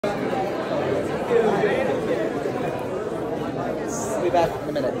back in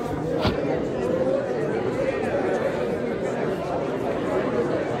a minute.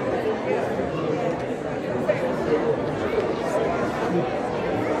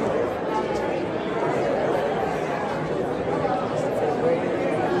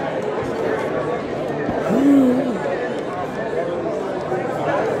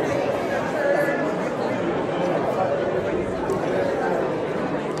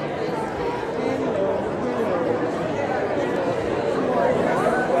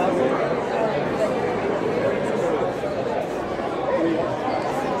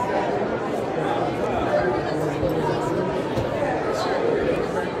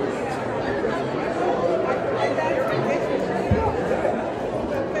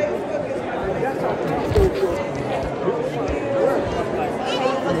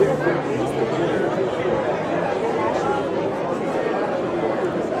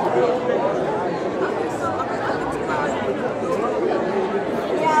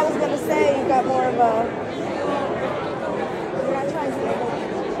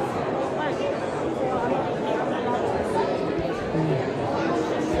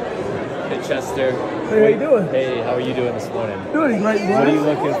 Chester. Hey, how you doing? Hey, how are you doing this morning? Doing great, boy. What are you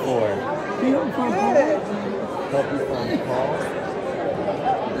looking for? Can you help me find Paul? Help you find Paul?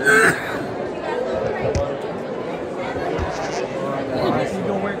 You're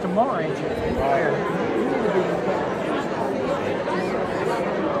gonna wear it tomorrow, ain't you?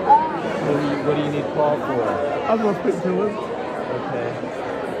 What do you need Paul for? I'm gonna speak to him. Okay.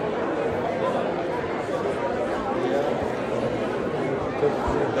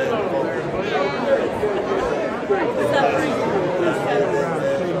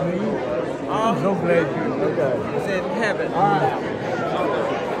 I'm so glad you It's in heaven. All right.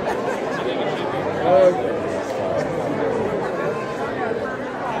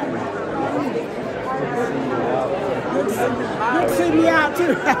 Good to see me out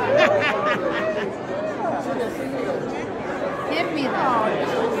too. Give me that.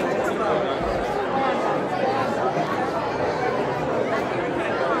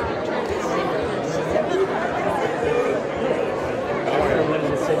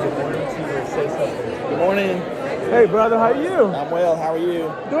 Good morning. Hey, brother, how are you? I'm well. How are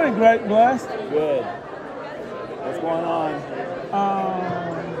you? Doing great, blessed. Good. What's going on?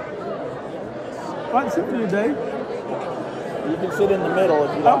 What's it for you, Dave? You can sit in the middle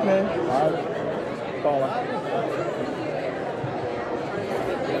if you like. Okay. All right. Call it.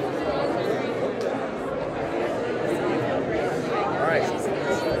 All right.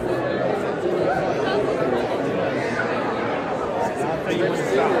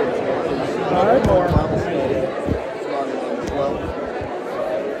 All right, more.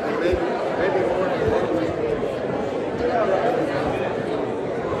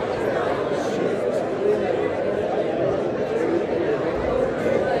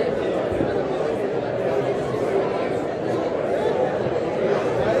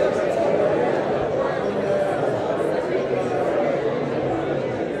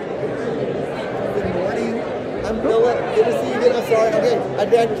 Good to see you again. I'm sorry. Okay, I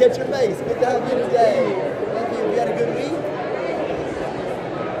didn't catch your face. Good to have you today. Thank you. You had a good week?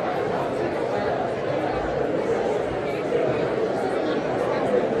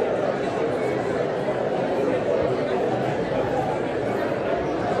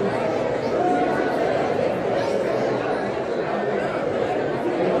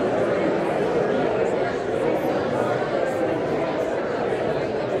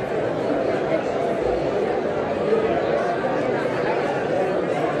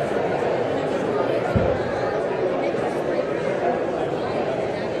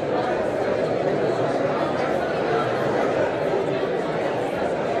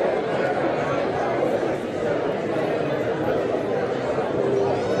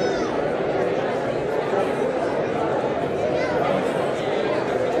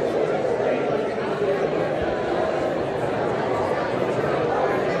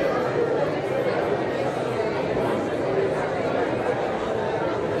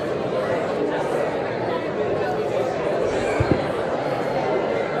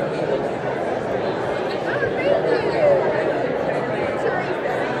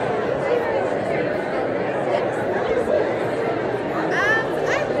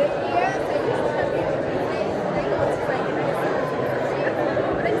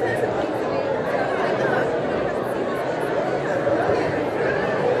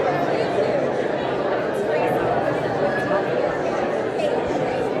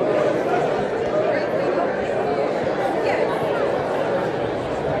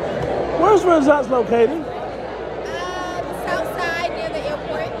 Where's Renaissance located? South side near the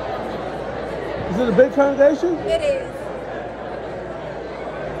airport. Is it a big congregation? It is.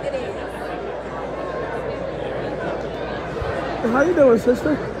 How you doing,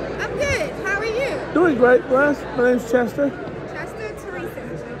 sister? I'm good. How are you? Doing great, blessed. My name's Chester. Chester, Teresa.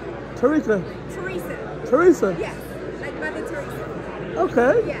 Tarika. Teresa. Teresa. Yes. Like Mother Teresa.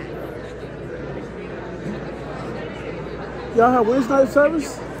 Okay. Yeah. Y'all have Wednesday night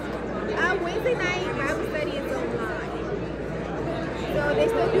service? Wednesday night Bible study is online. So they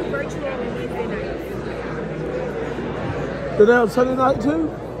still do virtual on Wednesday nights. Do they have Sunday night too?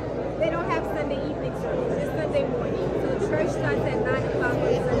 They don't have Sunday evening service. It's Sunday morning. So church starts at 9 o'clock on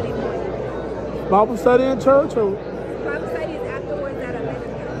Sunday morning. Bible study in church or? Bible study is afterwards at 11.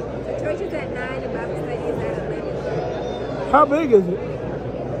 So church is at 9 and Bible study is at 11. How big is it?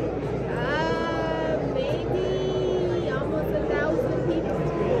 Maybe almost 1,000 people.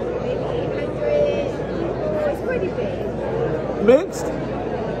 Maybe 800 people. It's pretty big. Mixed? No.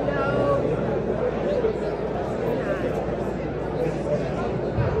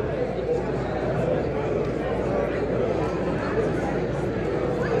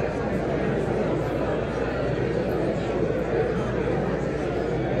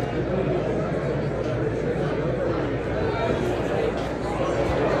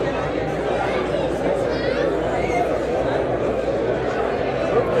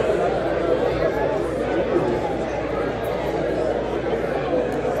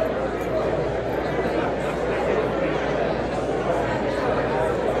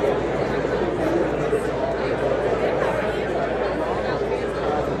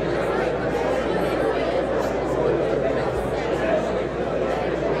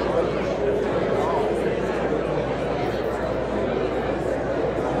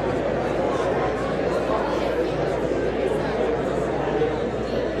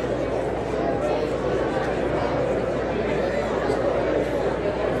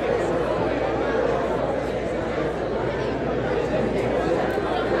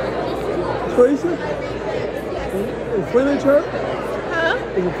 Teresa? Is friendly church? Huh?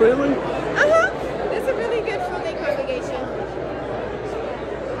 Is it friendly? Uh-huh. It's a really good full-day congregation.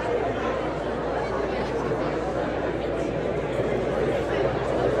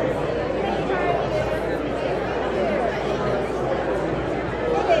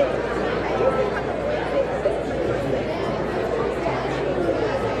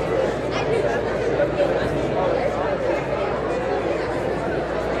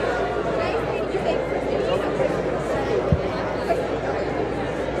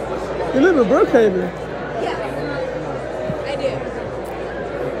 You live in Brookhaven. Yeah, I do.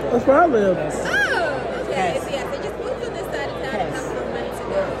 That's where I live. Oh, okay. So, yes, I just moved to this side of town a couple of months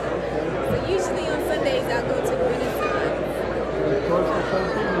ago. So usually on Sundays I'll go to Renaissance.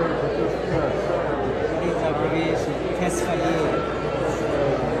 It is abbreviation. Tesfaye.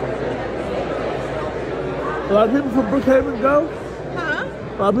 A lot of people from Brookhaven go? Huh? A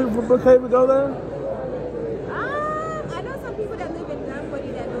lot of people from Brookhaven go there? I know some people that live in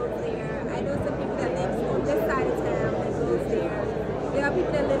Dunwoody that goes there. I know some people that live on this side of town that goes there. There are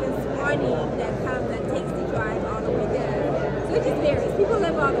people that live in Swanee that comes and takes the drive all the way there. So it just varies. People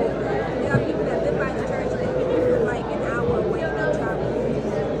live all over. There are people that live by the church and people who live like an hour away that travel.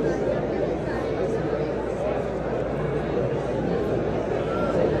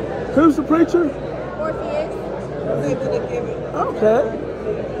 Who's the preacher? Orpheus. Okay.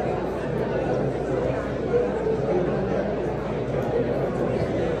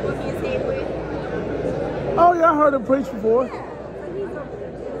 Orpheus Hayward. Oh yeah, I heard him preach before. Yeah. So he's over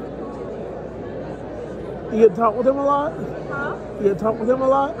there. You get to talk with him a lot? Huh? You get to talk with him a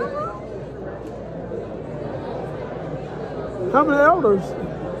lot? Uh-huh. How many elders?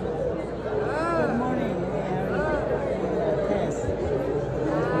 Good morning. Tess.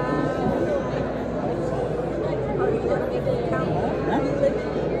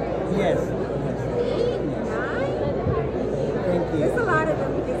 Yes. Thank you. There's a lot of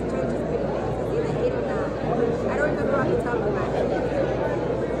them because the church is pretty big. It's either 8 or 9. I don't remember off the top of my head.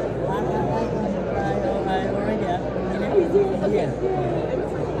 I already have yeah.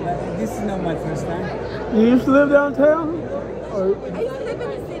 But this is not my first time. You used to live downtown? Or I used to live in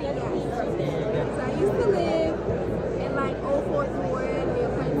the city, yes. So I used to live in like Old Fourth Ward, near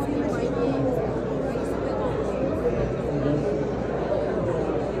Quincy Market. I used to live over there.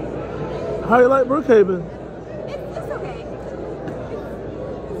 how you like Brookhaven? It's okay.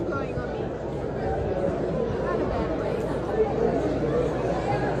 It's growing on me. Not a bad way.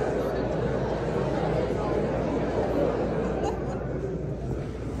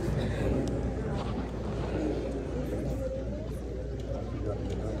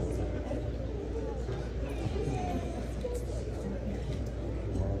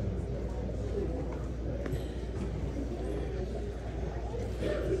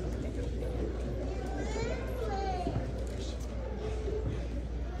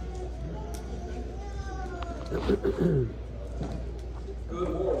 Good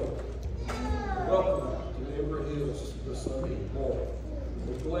morning. Welcome to Embry Hills this Sunday morning.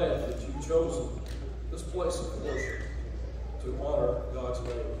 We're glad that you've chosen this place of worship to honor God's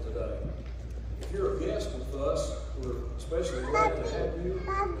name today. If you're a guest with us, we're especially glad to have you.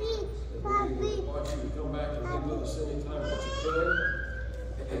 And we invite you to come back and be with us anytime that you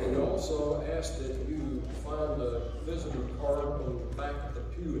can. And we also ask that you find a visitor card on the back of the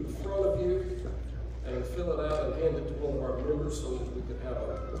pew in front of you and fill it out and hand it to one of our members so that we can have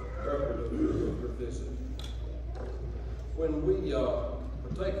a record of your visit. When we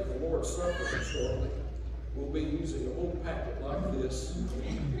partake of the Lord's Supper shortly, we'll be using a little packet like this.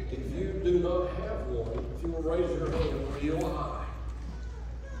 If you do not have one, if you will raise your hand real high,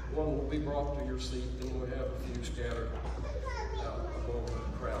 one will be brought to your seat, and we'll have a few scattered out among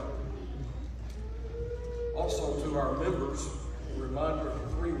the crowd. Also, to our members, a reminder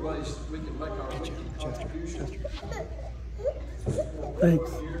of 3 ways that we can make our weekly contribution.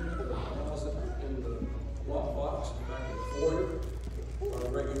 Thanks. Here, the deposit in the lock box back in the foyer, our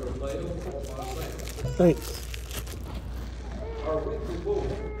regular mail, all by Sam. Thanks. Our weekly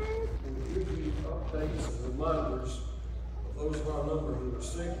bulletin will give you updates and reminders of those of our number who are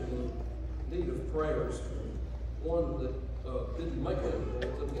sick and in need of prayers. One that didn't make it,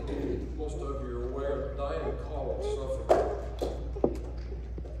 and most of you are aware, Diane Call suffered.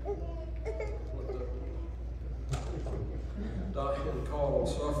 Diane Call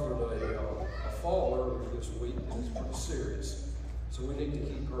suffered a fall earlier this week, and it's pretty serious. So we need to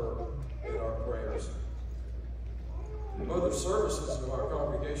keep her in our prayers. Other services of our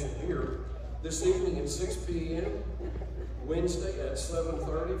congregation here this evening at 6 p.m., Wednesday at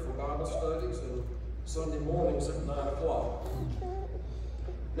 7:30 for Bible studies, and Sunday mornings at 9 o'clock.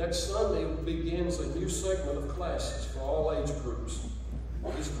 Next Sunday begins a new segment of classes for all age groups.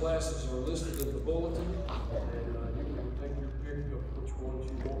 These classes are listed in the bulletin, and you can take your pick of which ones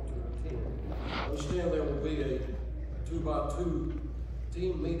you want to attend. Understand there will be a 2x2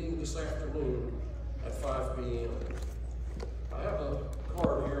 team meeting this afternoon at 5 p.m. I have a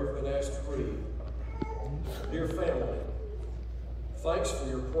card here I've been asked to read. Dear family, thanks for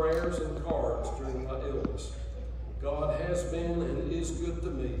your prayers and cards during my illness. God has been and is good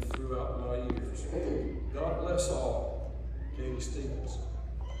to me throughout my years. God bless all. Katie Stevens.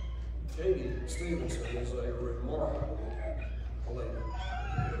 Katie Stevenson is a remarkable lady.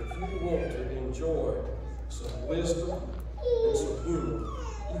 But if you want to enjoy some wisdom and some humor,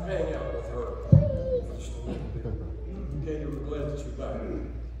 you hang out with her for just a little bit. Katie, we're glad that you're back.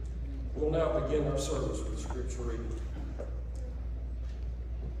 We'll now begin our service with scripture reading.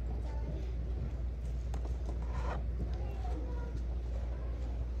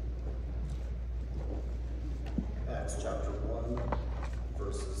 Acts chapter 1,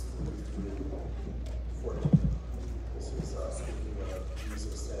 verses 3 through 14. This is speaking of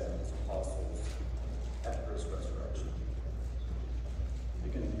Jesus and his apostles after his resurrection.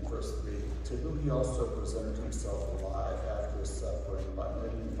 Beginning in verse 3, to whom he also presented himself alive after his suffering by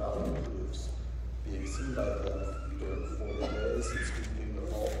many infallible proofs, being seen by them during 40 days, and speaking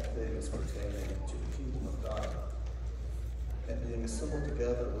of all things pertaining to the kingdom of God. And being assembled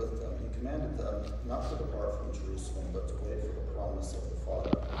together with them, he commanded them not to depart from Jerusalem, but to wait for the promise of the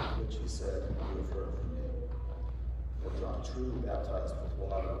Father, which he said, you have heard from me. For John truly baptized with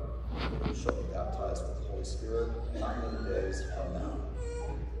water, but you shall be baptized with the Holy Spirit not many days from now.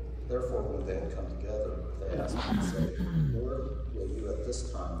 Therefore, when they had come together, they asked him, saying, Lord, will you at this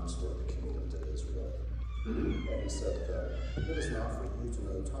time restore the kingdom to Israel? And he said to them, it is not for you to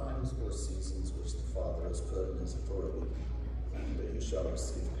know times or seasons which the Father has put in his authority, but you shall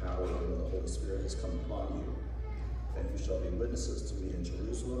receive power when the Holy Spirit has come upon you. And you shall be witnesses to me in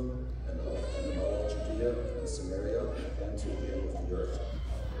Jerusalem, and in all Judea and Samaria, and to the end of the earth.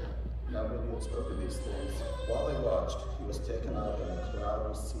 Now when he had spoken these things, while they watched, he was taken up, and a cloud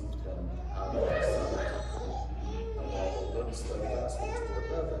received him out of the sight. And while they looked steadfastly toward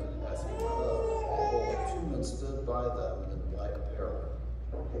heaven as he went up, behold, 2 men stood by them in white apparel,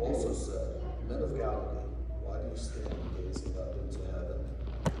 who also said, Men of Galilee, why do you stand gazing up into heaven?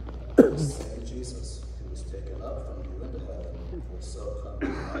 The same Jesus, who was taken up from you into heaven, will so come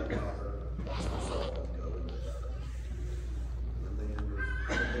in like water as we saw him go into heaven. When they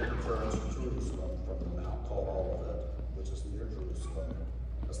returned to Jerusalem from the mount called Olivet, which is near Jerusalem,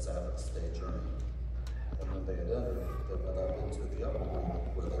 a Sabbath day journey. And when they had entered, they went up into the upper room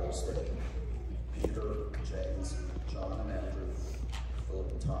where they were staying. Peter, James, John and Andrew,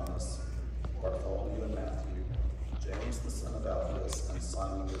 Philip and Thomas, Bartholomew and Matthew, James the son of Alphaeus, and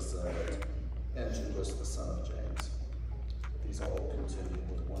Simon the Zealot, and Judas the son of James. These all continued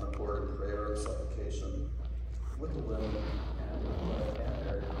with one accord in prayer and supplication with the women and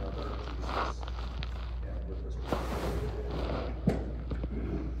married another Jesus and with his wife.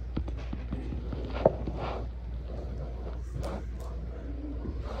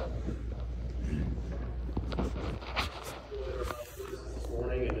 This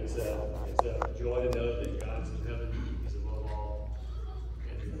morning, and it's a joy to know that God's in heaven, He's above all,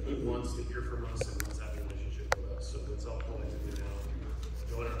 and He wants to hear from us and wants to have a relationship with us. So it's all collectively now.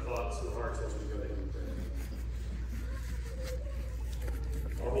 Join our thoughts and hearts as we go to Him in prayer.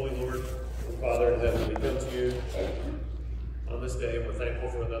 Our holy Lord and Father in heaven, we come to you on this day, and we're thankful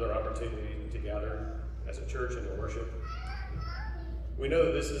for another opportunity to gather as a church and to worship. We know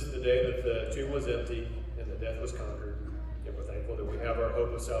that this is the day that the tomb was empty and the death was conquered. And we're thankful that we have our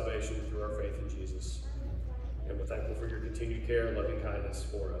hope of salvation through our faith in Jesus. And we're thankful for your continued care and loving kindness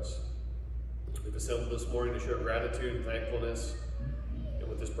for us. We've assembled this morning to show gratitude and thankfulness, and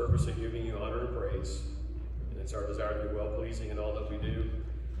with this purpose of giving you honor and praise. And it's our desire to be well-pleasing in all that we do.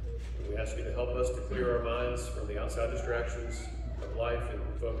 And we ask you to help us to clear our minds from the outside distractions of life and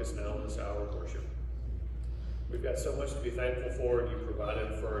focus now on this hour of worship. We've got so much to be thankful for, and you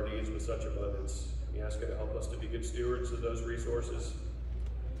provided for our needs with such abundance. We ask you to help us to be good stewards of those resources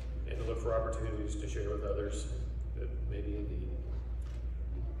and to look for opportunities to share with others that may be in need.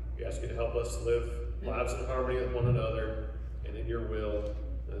 We ask you to help us live lives in harmony with one another, and in your will,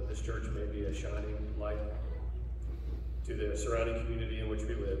 that this church may be a shining light to the surrounding community in which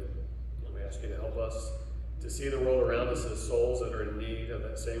we live. And we ask you to help us to see the world around us as souls that are in need of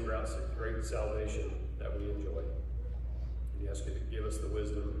that same great salvation that we enjoy. And we ask you to give us the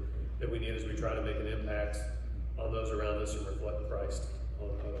wisdom that we need as we try to make an impact on those around us and reflect Christ on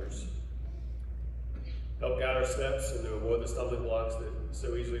others. Help guide our steps and to avoid the stumbling blocks that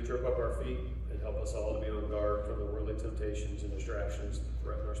so easily trip up our feet, and help us all to be on guard from the worldly temptations and distractions that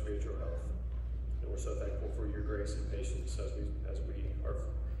threaten our spiritual health. And we're so thankful for your grace and patience as we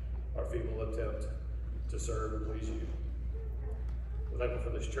our feeble attempt to serve and please you. We're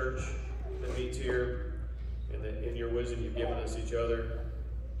thankful for this church that meets here, and that in your wisdom you've given us each other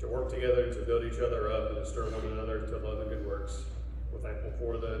to work together, to build each other up, and to stir one another to love and good works. We're thankful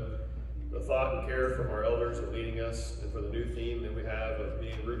for the thought and care from our elders in leading us, and for the new theme that we have of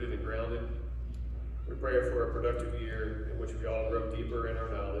being rooted and grounded. We pray for a productive year in which we all grow deeper in our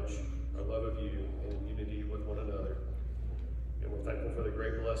knowledge, our love of you, and in unity with one another. And we're thankful for the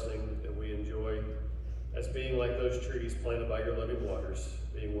great blessing that we enjoy as being like those trees planted by your living waters,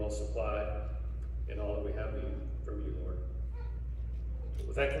 being well supplied in all that we have need from you, Lord.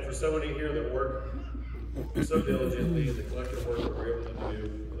 We're thankful for so many here that work so diligently in the collective work that we're able to do,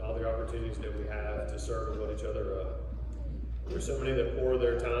 and all the opportunities that we have to serve and build each other up. There's so many that pour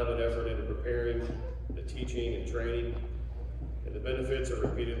their time and effort into preparing, the teaching and training, and the benefits are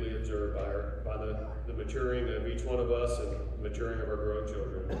repeatedly observed by the maturing of each one of us and the maturing of our growing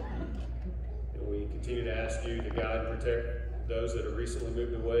children. And we continue to ask you to guide and protect those that have recently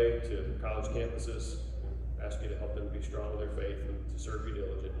moved away to college campuses. Ask you to help them be strong in their faith and to serve you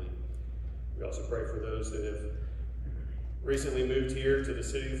diligently. We also pray for those that have recently moved here to the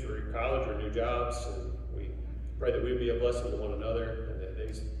city through college or new jobs, and we pray that we would be a blessing to one another, and that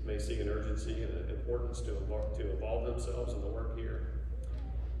they may see an urgency and an importance to involve themselves in the work here,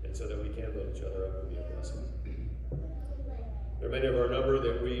 and so that we can build each other up and be a blessing. There are many of our number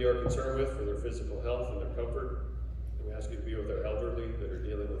that we are concerned with for their physical health and their comfort. We ask you to be with our elderly that are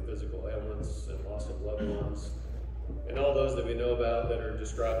dealing with physical ailments and loss of loved ones, and all those that we know about that are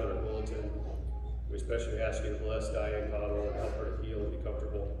described in our bulletin. We especially ask you to bless Diane Cottle and help her to heal and be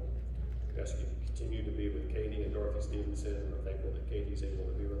comfortable. We ask you to continue to be with Katie and Dorothy Stevenson, and we're thankful that Katie's able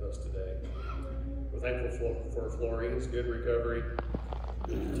to be with us today. We're thankful for Florine's good recovery.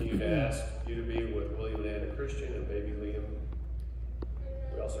 We continue to ask you to be with William and Anna Christian and baby Liam.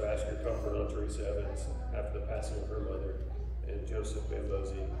 We also ask your comfort on Teresa Evans after the passing of her mother, and Joseph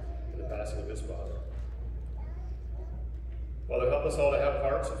Bambosi and the passing of his father. Father, help us all to have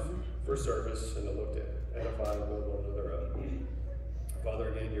hearts for service and to look to edify and build one another up. Father,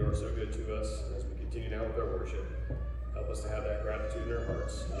 again, you are so good to us as we continue now with our worship. Help us to have that gratitude in our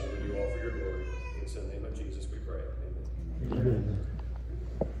hearts, and we do all for your glory. In the name of Jesus we pray. Amen.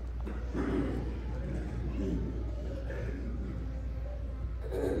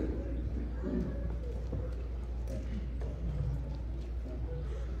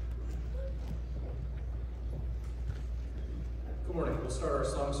 Good morning. We'll start our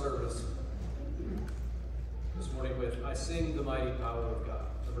song service this morning with I Sing the Mighty Power of God,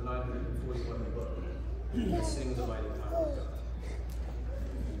 number 941 in the book. I Sing the Mighty Power of God.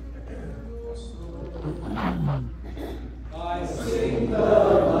 I sing the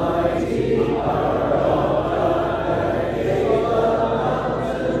mighty power of God.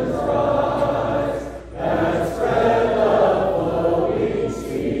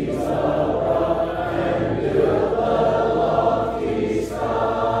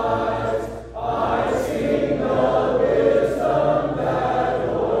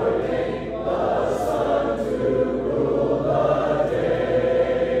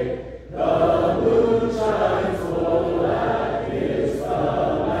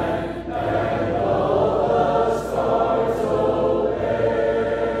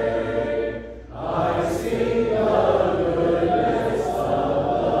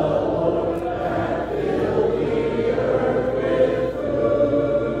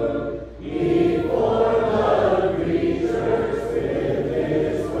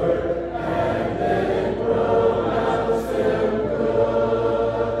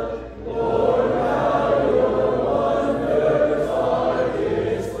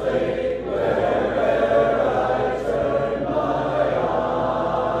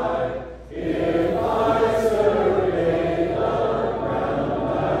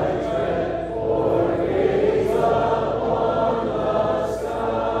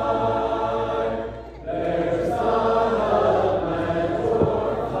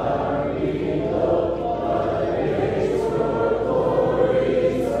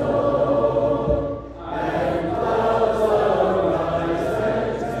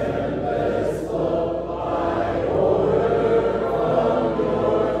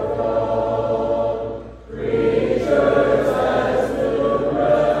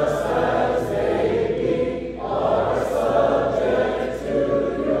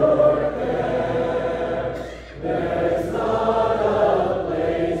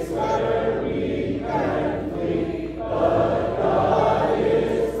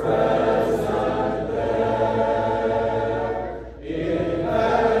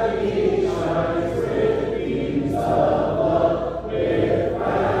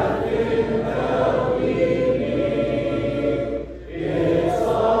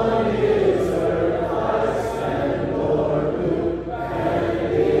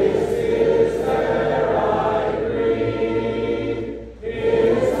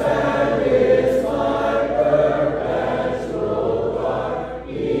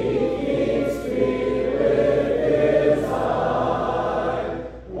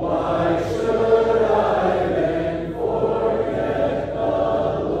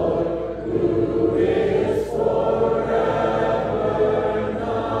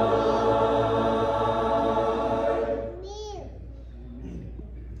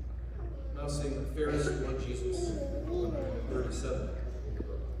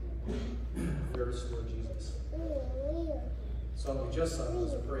 dearest Lord Jesus. The song we just sung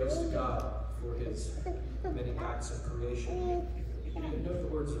was a praise to God for his many acts of creation. You note the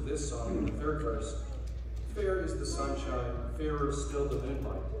words of this song in the third verse. Fair is the sunshine, fairer still the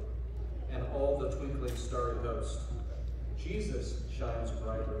moonlight, and all the twinkling starry host. Jesus shines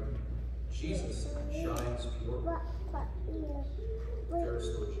brighter, Jesus shines purer.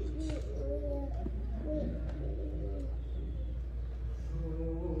 Fairest Lord Jesus.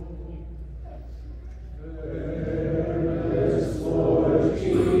 Fairest Lord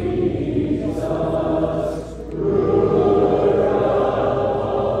Jesus.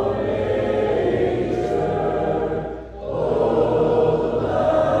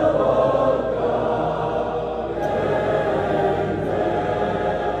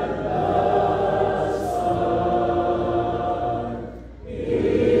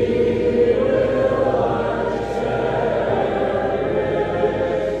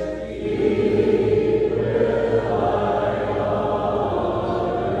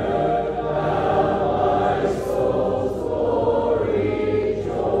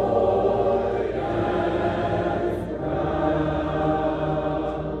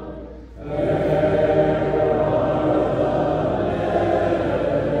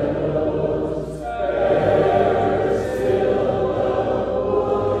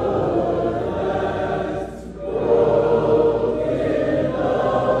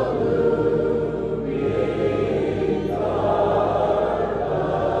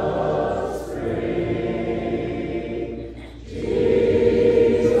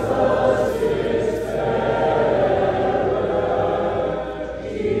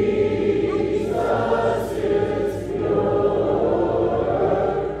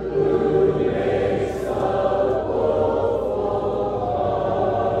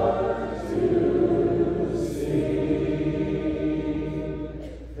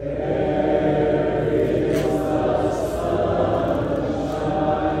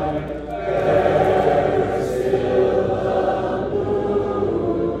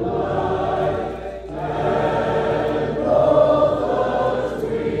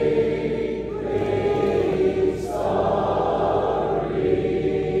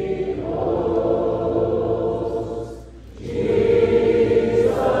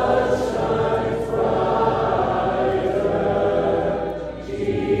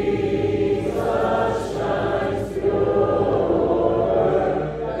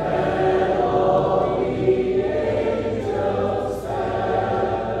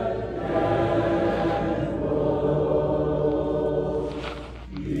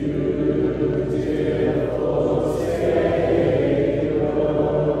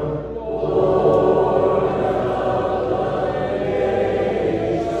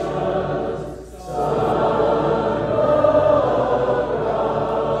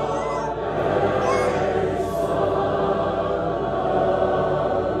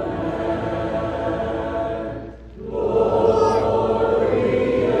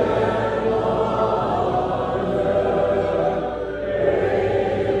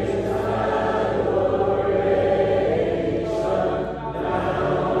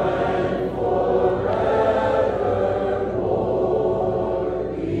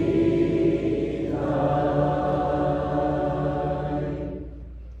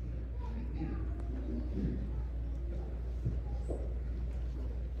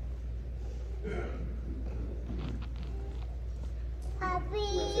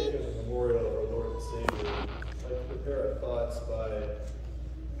 Meditating on the memorial of our Lord and Savior, I'd like to prepare our thoughts by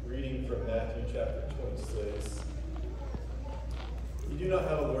reading from Matthew chapter 26. You do not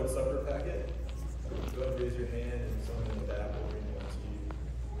have a Lord's Supper packet? Go ahead and raise your hand and someone in the back will read one to you.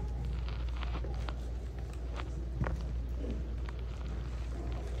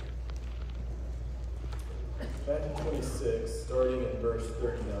 Matthew 26, starting in verse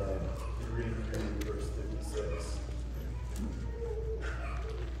 39, we read through verse 56.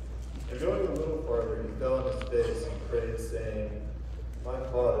 And going a little farther, he fell on his face and prayed, saying, My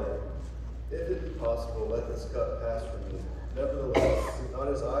Father, if it be possible, let this cup pass from me. Nevertheless, not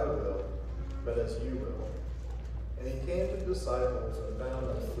as I will, but as you will. And he came to the disciples and found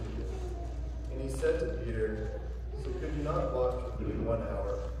them sleeping. And he said to Peter, So could you not watch with me 1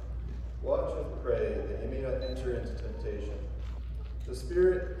 hour? Watch and pray, that you may not enter into temptation. The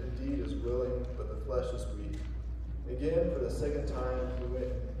spirit indeed is willing, but the flesh is weak. Again, for the second time, he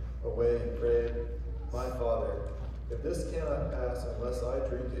went away and prayed, My Father, if this cannot pass unless I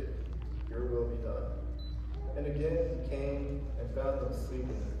drink it, your will be done. And again he came and found them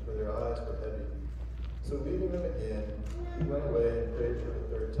sleeping, for their eyes were heavy. So leaving them again, he went away and prayed for the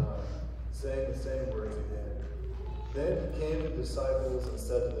third time, saying the same words again. Then he came to the disciples and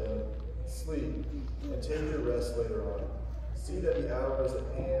said to them, Sleep, and take your rest later on. See that the hour is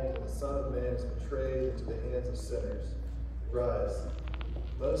at hand, and the Son of Man is betrayed into the hands of sinners. Rise,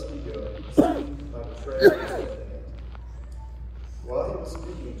 let us be going. See, my betrayer is at hand. While he was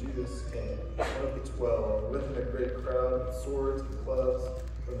speaking, Judas came, one of the 12, and with him a great crowd with swords and clubs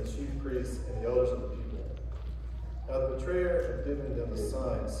from the chief priests and the elders of the people. Now the betrayer had given them a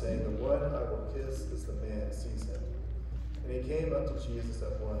sign, saying, "The one I will kiss is the man, seize him." And he came up to Jesus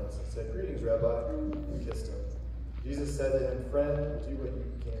at once and said, "Greetings, Rabbi," and kissed him. Jesus said to him, "Friend, do what you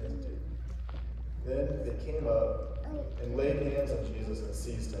can do." Then they came up and laid hands on Jesus and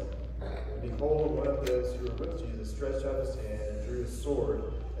seized him. And behold, one of those who were with Jesus stretched out his hand and drew his sword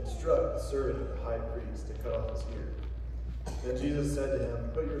and struck the servant of the high priest to cut off his ear. Then Jesus said to him,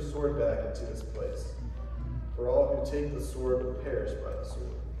 "Put your sword back into its place, for all who take the sword will perish by the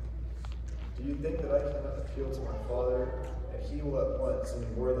sword. Do you think that I cannot appeal to my Father, and he will at once send me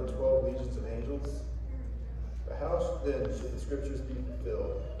more than 12 legions of angels? But how then should the scriptures be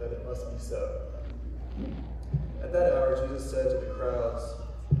fulfilled, that it must be so?" At that hour Jesus said to the crowds,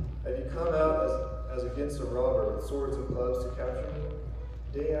 "Have you come out as against a robber with swords and clubs to capture me?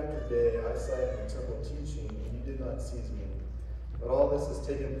 Day after day I sat in the temple teaching, and you did not seize me. But all this has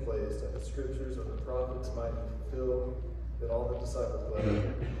taken place that the scriptures of the prophets might be fulfilled." Then all the disciples left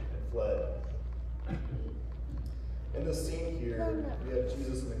and fled. In this scene here, we have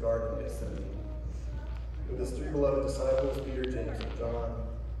Jesus in the Garden of Gethsemane with his 3 beloved disciples, Peter, James, and John,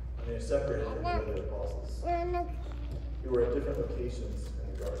 and they are separated from the other apostles, who were at different locations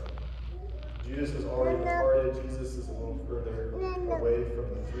in the garden. Judas has already departed. Jesus is a little further away from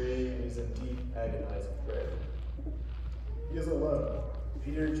the 3, and he's in deep, agonizing prayer. He is alone.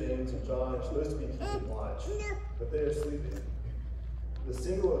 Peter, James, and John are supposed to be keeping watch, but they are sleeping. The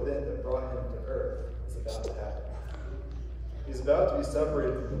single event that brought him to earth is about to happen. He's about to be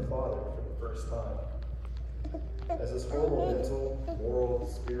separated from the Father for the first time. As his horrible mental, moral,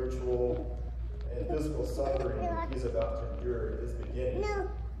 spiritual, and physical suffering he's about to endure is beginning,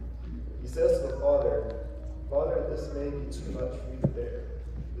 he says to the Father, "Father, this may be too much for you to bear.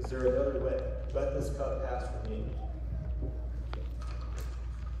 Is there another way? Let this cup pass from me."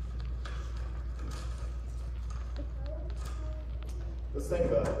 Let's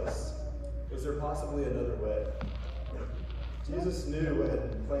think about this. Was there possibly another way? Jesus knew what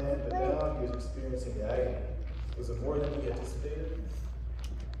had been planned, but now he was experiencing the agony. Was it more than he anticipated?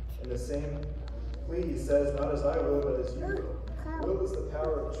 In the same plea, he says, "Not as I will, but as you will." Will is the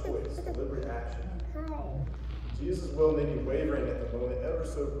power of choice, deliberate action. Jesus' will may be wavering at the moment ever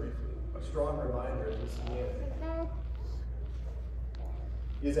so briefly, a strong reminder of his humanity.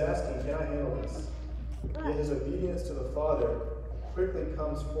 He is asking, "Can I handle this?" Yet his obedience to the Father quickly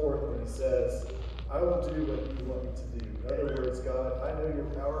comes forth when he says, "I will do what you want me to do." In other words, God, I know your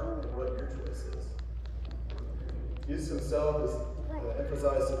power and what your choice is. Jesus himself has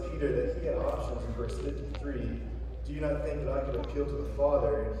emphasized to Peter that he had options in verse 53. "Do you not think that I could appeal to the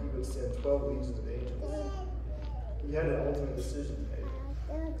Father and he would send 12 legions of angels?" He had an ultimate decision to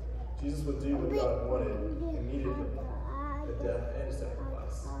make. Jesus would do what God wanted immediately, the death and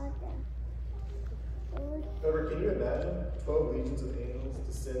sacrifice. However, can you imagine 12 legions of angels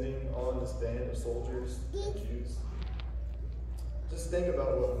descending on this band of soldiers and Jews? Just think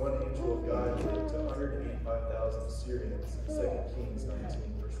about what one angel of God did to 185,000 Syrians in 2 Kings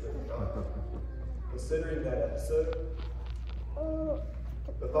 19, verse 35. Considering that episode,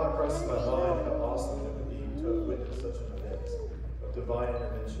 the thought crosses my mind how awesome it would be to have witnessed such an event of divine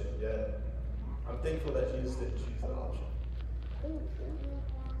intervention, yet I'm thankful that Jesus didn't choose that option.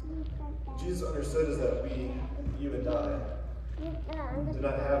 Jesus understood is that we, you and I, do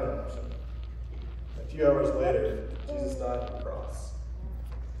not have an option. A few hours later, Jesus died on the cross.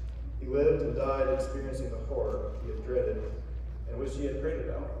 He lived and died experiencing the horror he had dreaded and which he had prayed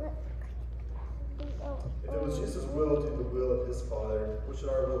about. If it was Jesus' will to do the will of his Father, what should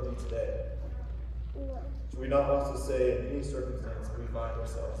our will be today? Should we not also say in any circumstance we find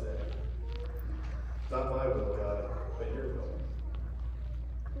ourselves in, "Not my will, God, but your will"?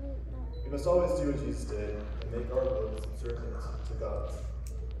 We must always do what Jesus did and make our will subservient to God's.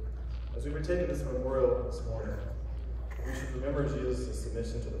 As we partake of this memorial this morning, we should remember Jesus'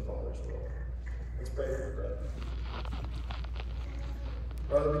 submission to the Father's will. Let's pray for the bread.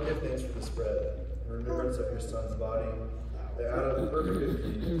 Father, we give thanks for this bread in remembrance of your Son's body, that out of perfect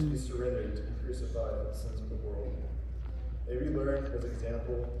obedience he surrendered to be crucified for the sins of the world. May we learn from his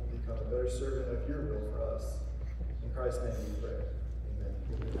example and become a better servant of your will for us. In Christ's name we pray.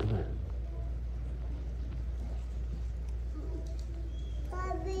 Amen.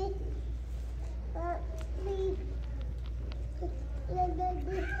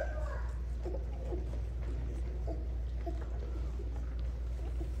 We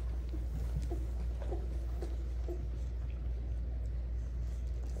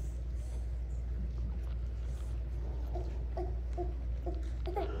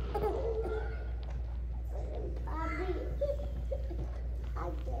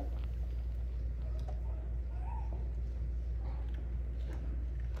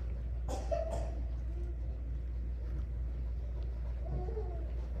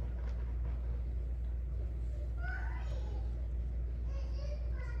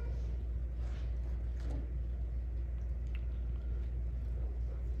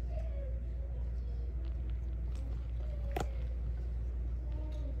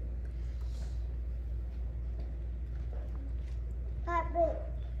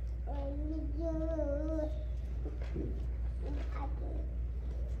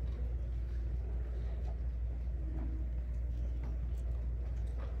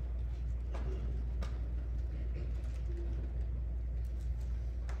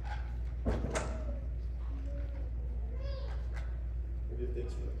give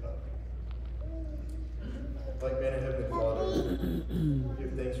thanks for the cup. Like man and Heavenly Father, we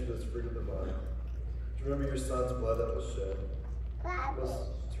give thanks for this fruit of the vine. To remember your Son's blood that was shed. Help us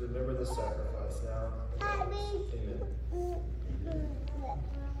to remember the sacrifice now. Amen.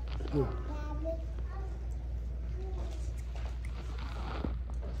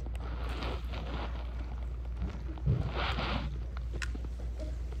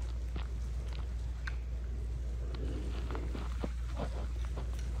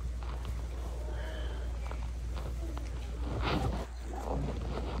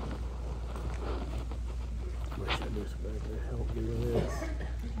 Help me with this.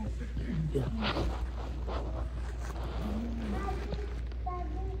 Yeah.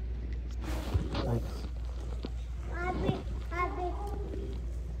 Thanks.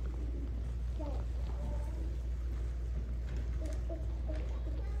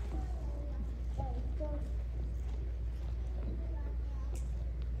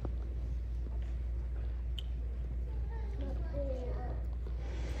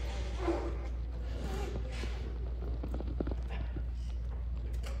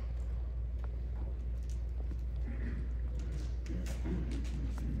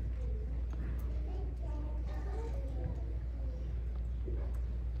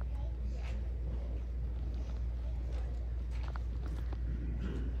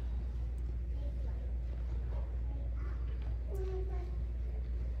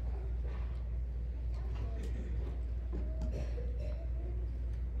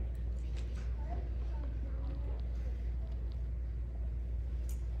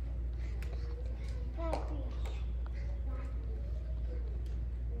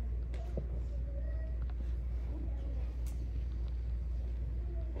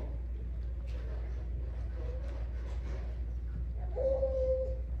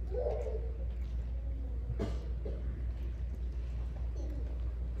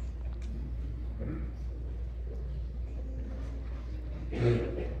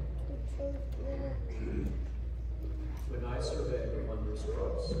 When I survey the wondrous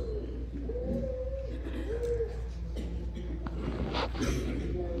cross,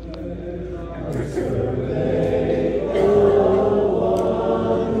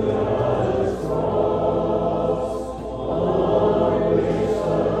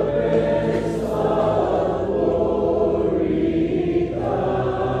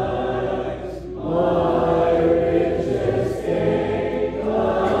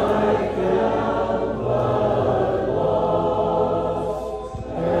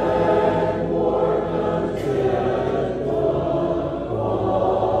 And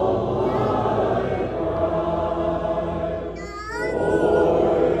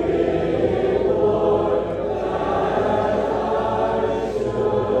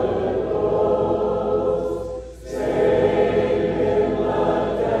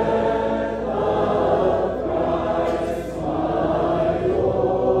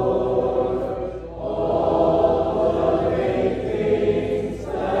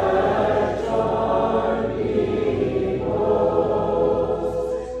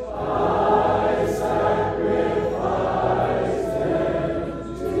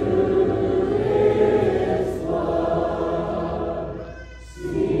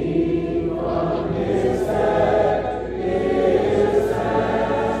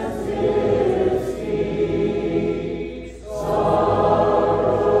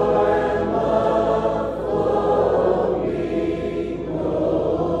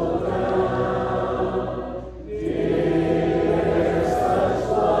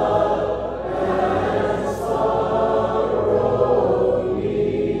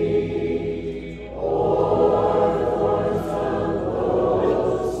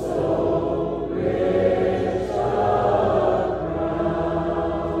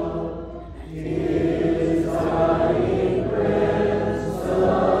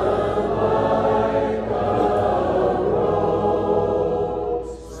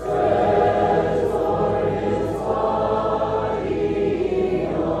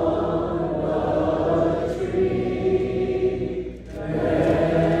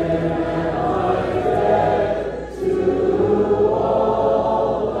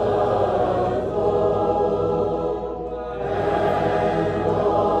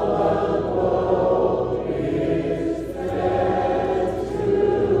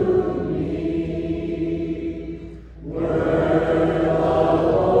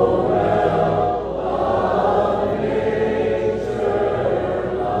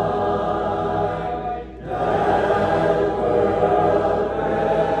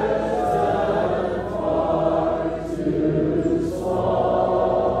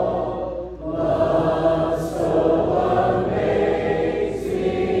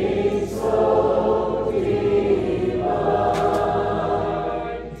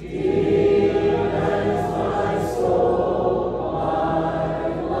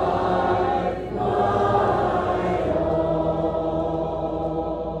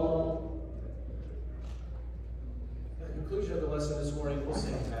we'll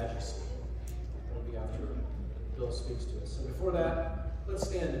sing Majesty. It'll be after Bill speaks to us. And before that, let's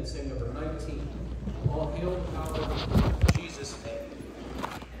stand and sing number 19. All hail the power of Jesus' name.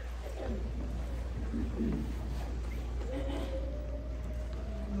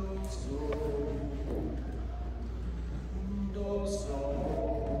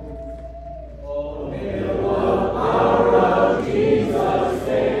 All hail the power of Jesus'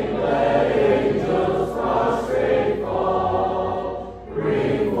 name. Let angels prostrate fall.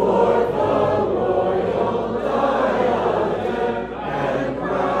 Bring forth the royal diadem and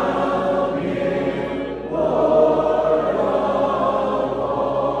crown him Lord of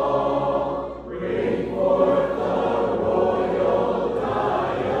all. Bring forth the royal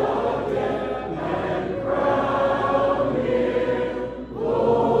diadem and crown him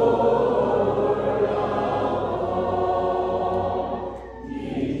Lord of all.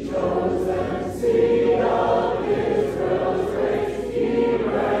 Ye chosen seed of Israel's race, ye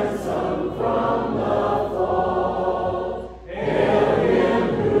ransomed from the fall. Hail him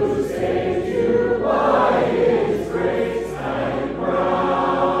who saved you by his grace and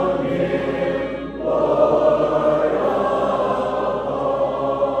crown him Lord of all.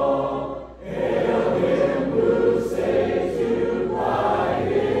 Hail him who saves you by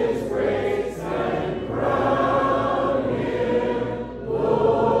his grace and crown him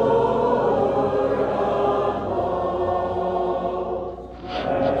Lord of all.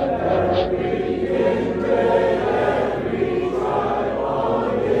 Let every kindred, every tribe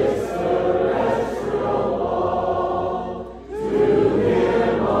on this terrestrial wall, to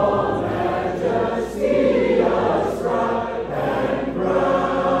him all majesty ascribe and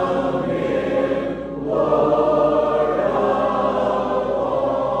crown him Lord of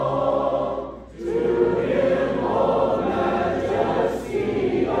all. To him all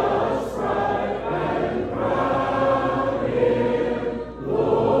majesty ascribe and crown him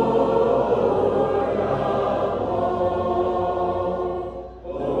Lord of all.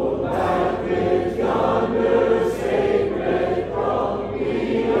 Oh, that with yonder sacred throng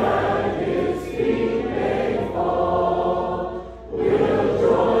we at his feet may fall, we'll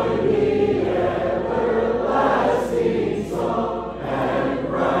join the everlasting song and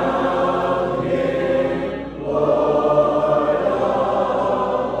crown him Lord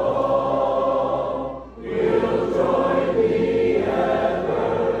of all. We'll join the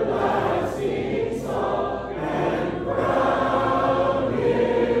everlasting song and crown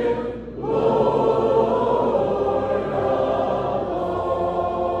him Lord of all.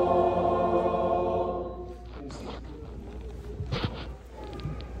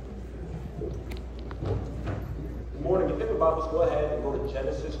 Good morning. If you have your Bibles, go ahead and go to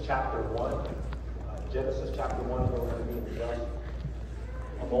Genesis chapter 1. Genesis chapter 1 is where we're going to be in just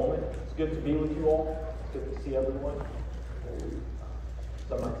a moment. It's good to be with you all. It's good to see everyone.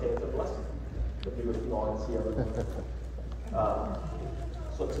 Some might say it's a blessing to be with you all and see everyone.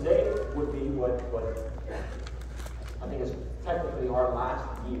 So today would be what I think is technically our last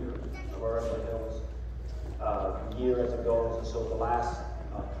year of our Everett Hills year as it goes. And so the last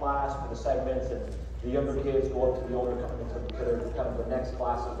class for the segments, and the younger kids go up to the older coming to their kind of the next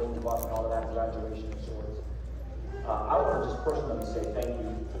classes they move up and all of that, graduation and sorts. I want to just personally say thank you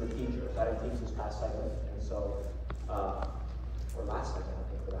to the teachers. I didn't teach this past segment, and so or last segment I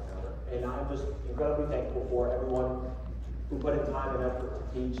think for that matter. And I'm just incredibly thankful for everyone who put in time and effort to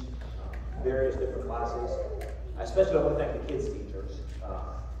teach various different classes. I especially want to thank the kids teachers,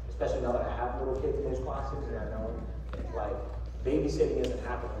 especially now that I have little kids in those classes, and I know like babysitting isn't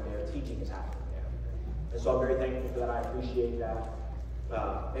happening there, teaching is happening. And so I'm very thankful for that. I appreciate that.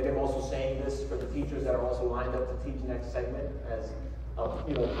 Maybe I'm also saying this for the teachers that are also lined up to teach next segment as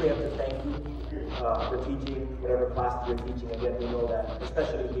preemptive thank you for teaching whatever class that you're teaching. Again, we know that,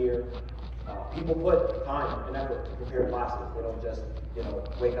 especially here, people put time and effort to prepare classes. They don't just,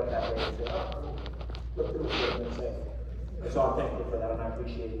 wake up that day and say, oh, look through what I'm going to say. And so I'm thankful for that, and I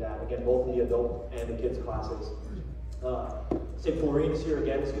appreciate that. Again, both the adult and the kids classes. Say Florine is here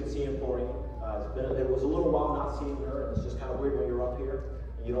again. It's good seeing Florine. It was a little while not seeing her, and it's just kind of weird when you're up here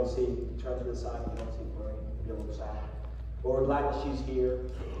and you don't see, you turn to the side and you don't see Florine. You get a little sad. But we're glad that she's here.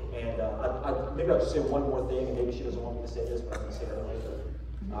 And maybe I'll just say one more thing, and maybe she doesn't want me to say this, but I'm going to say it anyway.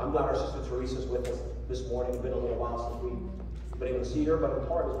 I'm glad our sister Teresa's with us this morning. It's been a little while since we've been able to see her, but in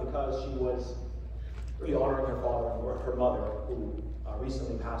part is because she was really honoring her father and her mother, who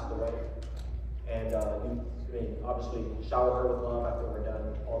recently passed away. And obviously shower her with love after we're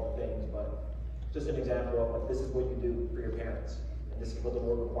done, all the things, but just an example of like, this is what you do for your parents. And this is what the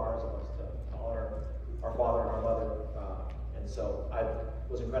Lord requires of us, to honor our father and our mother. And so I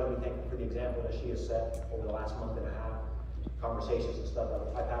was incredibly thankful for the example that she has set over the last month and a half. conversations and stuff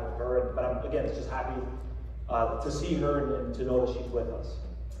that I've had with her. But I'm, again, it's just happy to see her and to know that she's with us.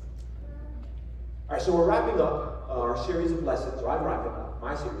 All right, so we're wrapping up our series of lessons, or I'm wrapping up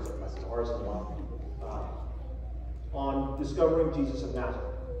my series of lessons, ours as well, on discovering Jesus of Nazareth.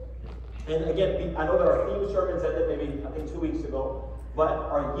 And again, I know that our theme sermons ended maybe, I think, 2 weeks ago, but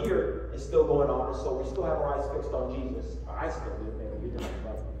our year is still going on, so we still have our eyes fixed on Jesus. I still do, maybe you don't,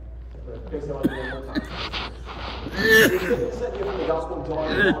 but fix it on you one more time. It's said here from the Gospel of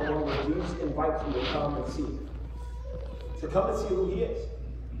John, where Jesus invites you to come and see him. To come and see who he is.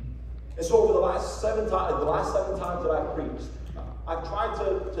 And so over the last seven times that I've preached, I've tried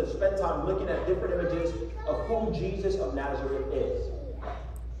to spend time looking at different images of who Jesus of Nazareth is.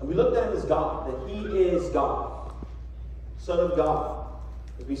 And we looked at him as God, that he is God, Son of God,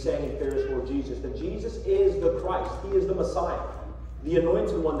 as we sang in Pharisees for Jesus, that Jesus is the Christ, he is the Messiah, the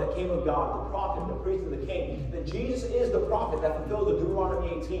anointed one that came of God, the prophet, the priest, and the king, that Jesus is the prophet that fulfills the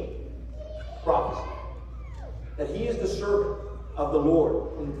Deuteronomy 18 prophecy, that he is the servant of the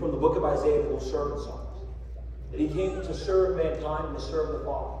Lord from the book of Isaiah, those servant songs, that he came to serve mankind and to serve the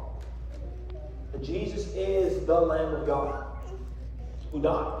Father, that Jesus is the Lamb of God who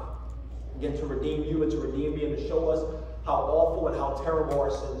died, again, to redeem you and to redeem me and to show us how awful and how terrible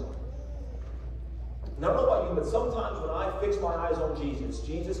our sins are. And I don't know about you, but sometimes when I fix my eyes on Jesus,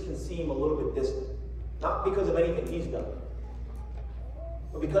 Jesus can seem a little bit distant. Not because of anything he's done,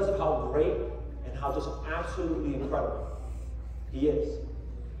 but because of how great and how just absolutely incredible he is.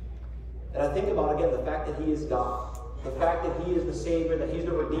 And I think about, again, the fact that he is God, the fact that he is the Savior, that he's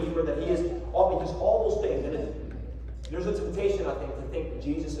the Redeemer, that he is all those things. And there's a temptation, I think, to think that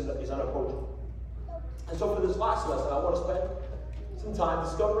Jesus is unapproachable. And so for this last lesson, I want to spend some time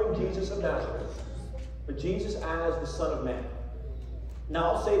discovering Jesus of Nazareth, but Jesus as the Son of Man.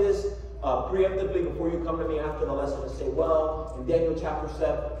 Now, I'll say this preemptively before you come to me after the lesson and say, well, in Daniel chapter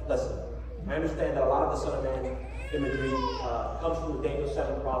 7, listen, I understand that a lot of the Son of Man imagery comes from the Daniel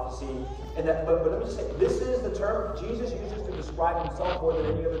 7 prophecy, and that, but let me just say, this is the term Jesus uses to describe himself more than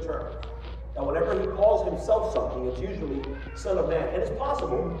any other term. And whenever he calls himself something, it's usually Son of Man. And it's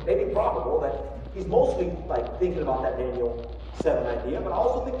possible, maybe probable, that he's mostly like thinking about that Daniel 7 idea, but I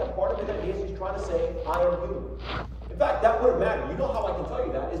also think that part of it is he's trying to say, I am human. In fact, that wouldn't matter. You know how I can tell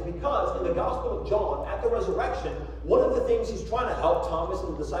you that is because in the Gospel of John, at the resurrection, one of the things he's trying to help Thomas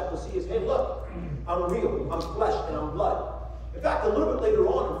and the disciples see is, hey, look, I'm real, I'm flesh, and I'm blood. In fact, a little bit later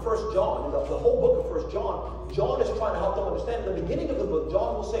on in 1 John, in the whole book of 1 John, John is trying to help them understand. In the beginning of the book,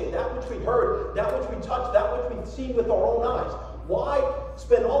 John will say, that which we heard, that which we touched, that which we've seen with our own eyes. Why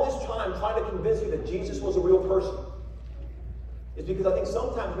spend all this time trying to convince you that Jesus was a real person? It's because I think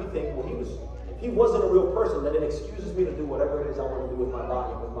sometimes we think, well, if he wasn't a real person, then it excuses me to do whatever it is I want to do with my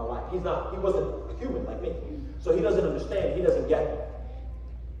body and with my life. He wasn't human like me. So he doesn't understand, he doesn't get it.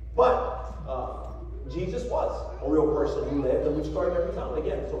 But Jesus was a real person who lived, and we started every time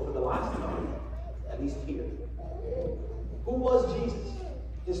again. So for the last time, at least here, who was Jesus?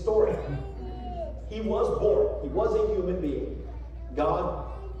 His story. He was born. He was a human being. God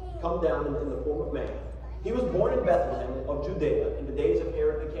come down in the form of man. He was born in Bethlehem of Judea in the days of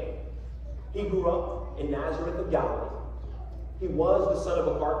Herod the king. He grew up in Nazareth of Galilee. He was the son of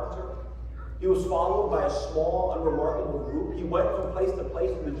a carpenter. He was followed by a small, unremarkable group. He went from place to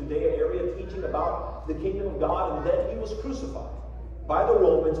place in the Judea area teaching about the kingdom of God, and then he was crucified by the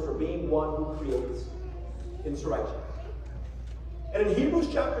Romans for being one who creates insurrection. And in Hebrews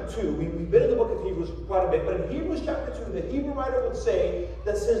chapter 2, we've been in the book of Hebrews quite a bit, but in Hebrews chapter 2, the Hebrew writer would say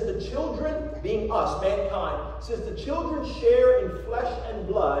that since the children, being us, mankind, since the children share in flesh and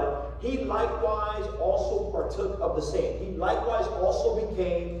blood, he likewise also partook of the same. He likewise also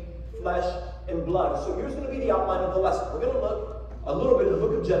became flesh and blood. So here's going to be the outline of the lesson. We're going to look a little bit in the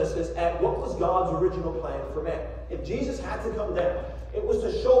book of Genesis at what was God's original plan for man. If Jesus had to come down, it was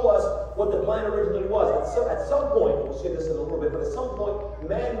to show us what the plan originally was. At some point, we'll see this in a little bit, but at some point,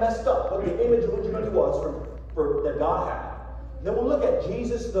 man messed up what the image originally was that God had. Then we'll look at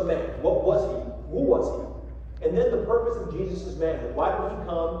Jesus the man. What was he? Who was he? And then the purpose of Jesus' manhood. Why did he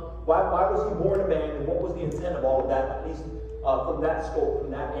come? Why was he born a man? And what was the intent of all of that, at least from that scope,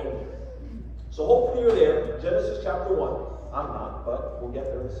 from that angle? So hopefully you're there. Genesis chapter 1. I'm not, but we'll get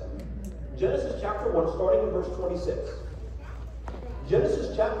there in a second. Genesis chapter 1, starting in verse 26.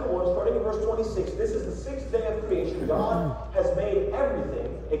 Genesis chapter 1, starting in verse 26. This is the sixth day of creation. God has made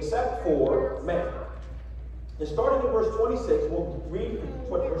everything except for man. And starting in verse 26, we'll read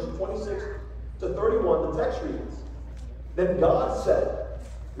verses 26 to 31. The text reads, Then God said,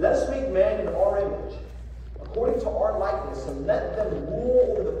 Let us make man in our image, according to our likeness, and let them rule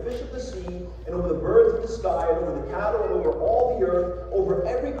over the fish of the sea, and over the birds of the sky, and over the cattle, and over all the earth, over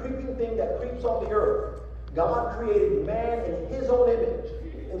every creeping thing that creeps on the earth. God created man in his own image.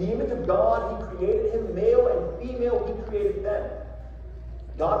 In the image of God, he created him, male and female, he created them.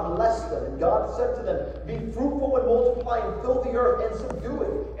 God blessed them, and God said to them, be fruitful and multiply and fill the earth and subdue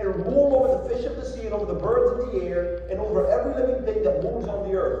it, and rule over the fish of the sea, and over the birds of the air, and over every living thing that moves on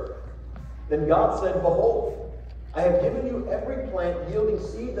the earth. Then God said, behold, I have given you every plant yielding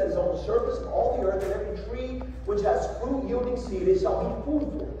seed that is on the surface of all the earth, and every tree which has fruit yielding seed, it shall be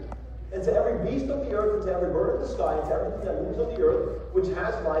food for you. And to every beast of the earth, and to every bird of the sky, and to everything that moves on the earth, which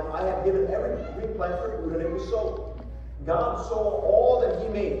has life, I have given every green plant for food, and it was so. God saw all that he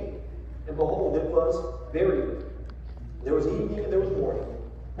made, and behold, it was very good. There was evening and there was morning,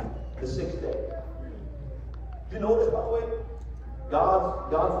 the sixth day. Do you notice, by the way,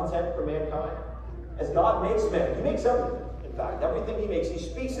 God's intent for mankind? As God makes man, he makes everything. In fact, everything he makes, he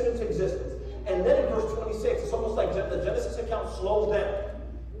speaks it into existence. And then in verse 26, it's almost like the Genesis account slows down.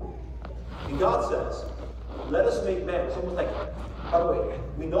 And God says, let us make man. It's almost like, by the way,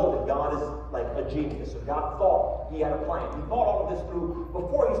 we know that God is like a genius. So God thought he had a plan. He thought all of this through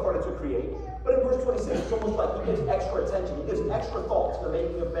before he started to create. But in verse 26, it's almost like he gives extra attention. He gives extra thought to the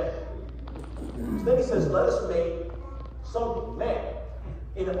making of man. So then he says, let us make something, man,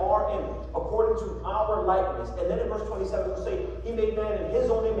 in our image, according to our likeness. And then in verse 27, we'll say, he made man in his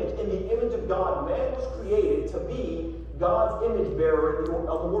own image. In the image of God, man was created to be God's image bearer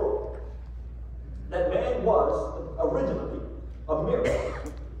of the world. That man was originally a mirror.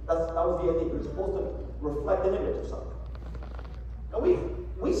 That was the idea. He was supposed to reflect an image of something. And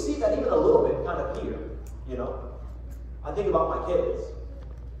we see that even a little bit kind of here, you know. I think about my kids.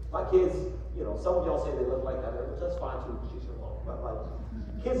 My kids, you know, some of y'all say they look like that, which that's fine too, she's your mom. But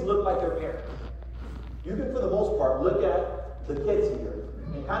like, kids look like their parents. You can, for the most part, look at the kids here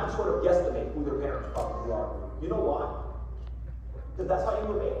and kind of sort of guesstimate who their parents probably are. You know why? Because that's how you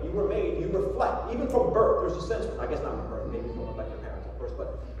were made. You were made, you reflect. Even from birth, there's a sense, I guess not from birth, maybe you don't look like your parents, of course,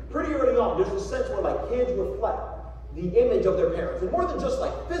 but pretty early on, there's a sense where like kids reflect the image of their parents. And more than just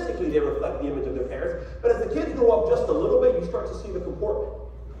like physically they reflect the image of their parents, but as the kids grow up just a little bit, you start to see the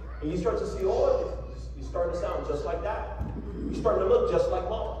comportment. And you start to see, oh, you start to sound just like that. You start to look just like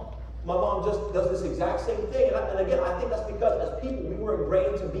mom. My mom just does this exact same thing. And again, I think that's because as people, we were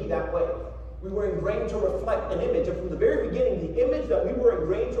ingrained to be that way. We were ingrained to reflect an image. And from the very beginning, the image that we were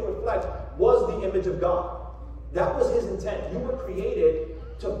ingrained to reflect was the image of God. That was his intent. You were created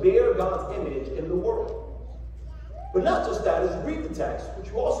to bear God's image in the world. But not just that, as you read the text, which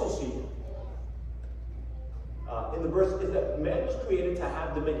you also see in the verse, is that man was created to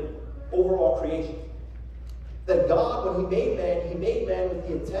have dominion over all creation. That God, when he made man with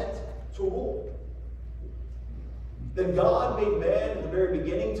the intent to rule. That God made man in the very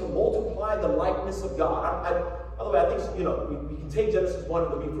beginning to multiply the likeness of God. By the way, I think, you know, we can take Genesis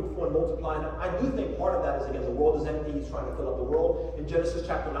 1 to be fruitful and multiply. And I do think part of that is, again, the world is empty. He's trying to fill up the world. In Genesis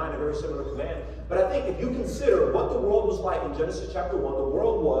chapter 9, a very similar command. But I think if you consider what the world was like in Genesis chapter 1, the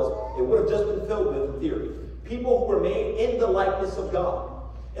world was, it would have just been filled with, in theory, people who were made in the likeness of God.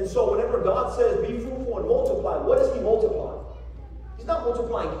 And so whenever God says, be fruitful and multiply, what is he multiplying? He's not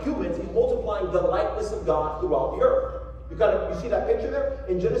multiplying humans, he's multiplying the likeness of God throughout the earth. You see that picture there?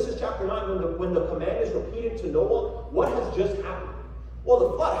 In Genesis chapter 9, when the command is repeated to Noah, what has just happened? Well,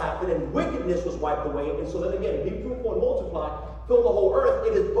 the flood happened and wickedness was wiped away. And so then again, be fruitful and multiply, fill the whole earth.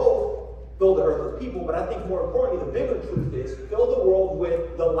 It is both fill the earth with people, but I think more importantly, the bigger truth is fill the world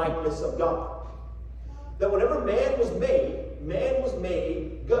with the likeness of God. That whenever man was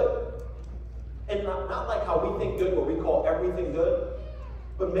made good. And not like how we think good, where we call everything good.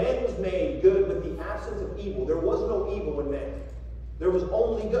 But man was made good with the absence of evil. There was no evil in man. There was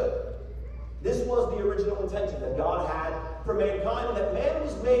only good. This was the original intention that God had for mankind, and that man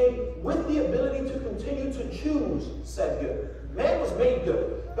was made with the ability to continue to choose said good. Man was made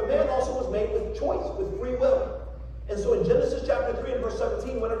good, but man also was made with choice, with free will. And so in Genesis chapter 3 and verse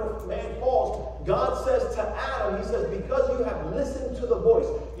 17, whenever man falls, God says to Adam, he says, because you have listened to the voice,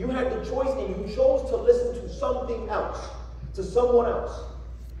 you had the choice and you chose to listen to something else, to someone else.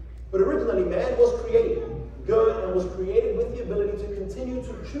 But originally, man was created good and was created with the ability to continue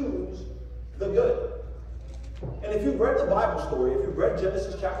to choose the good. And if you've read the Bible story, if you've read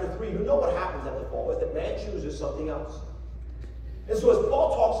Genesis chapter 3, you know what happens at the fall, is that man chooses something else. And so as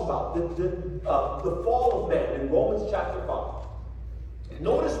Paul talks about the fall of man in Romans chapter 5,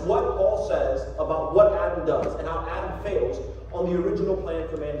 notice what Paul says about what Adam does and how Adam fails on the original plan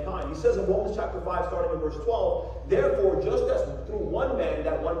for mankind. He says in Romans chapter 5, starting in verse 12, therefore, just as through one man,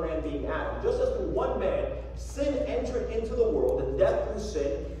 that one man being Adam, just as through one man sin entered into the world, and death through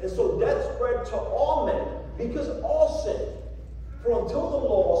sin, and so death spread to all men, because all sinned. For until the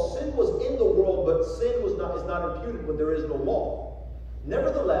law, sin was in the world, but sin is not imputed when there is no law.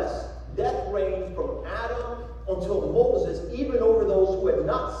 Nevertheless, death reigned from Adam until Moses, even over those who had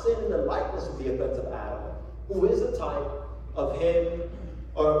not sinned in the likeness of the offense of Adam, who is a type of him,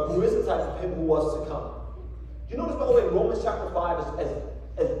 or who is the type of him who was to come. Do you notice, by the way, in Romans chapter 5,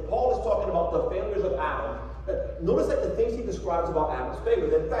 as Paul is talking about the failures of Adam, notice that the things he describes about Adam's failure,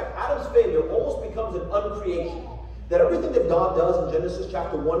 that in fact, Adam's failure almost becomes an uncreation. That everything that God does in Genesis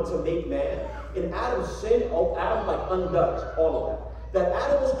chapter 1 to make man, in Adam's sin, Adam undoes all of that. That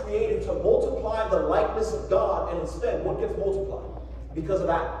Adam was created to multiply the likeness of God, and instead, what gets multiplied? Because of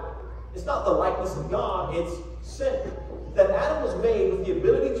Adam. It's not the likeness of God, it's sin. That Adam was made with the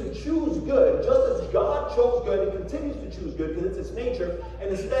ability to choose good, just as God chose good and continues to choose good because it's his nature, and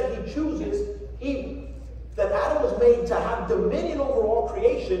instead he chooses evil. That Adam was made to have dominion over all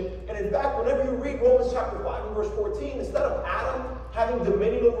creation, and in fact, whenever you read Romans chapter 5 and verse 14, instead of Adam having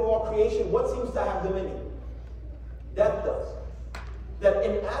dominion over all creation, what seems to have dominion? Death does. That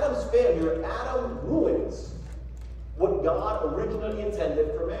in Adam's failure, Adam ruins what God originally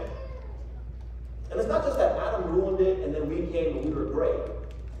intended for man. And it's not just that Adam ruined it and then we came and we were great.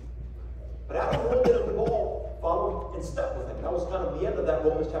 But Adam ruined it and we all followed in step with him. That was kind of the end of that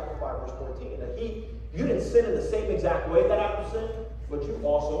Romans chapter 5 verse 14. That you didn't sin in the same exact way that Adam sinned, but you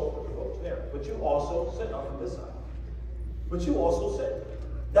also, but you also sinned on this side. But you also sinned.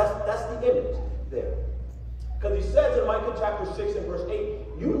 That's the image there. Because he says in Micah chapter 6 and verse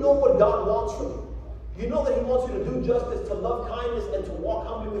 8, you know what God wants from you. You know that he wants you to do justice, to love kindness, and to walk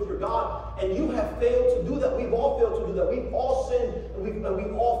humbly with your God. And you have failed to do that. We've all failed to do that. We've all sinned, and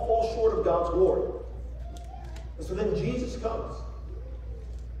we all fall short of God's glory. And so then Jesus comes.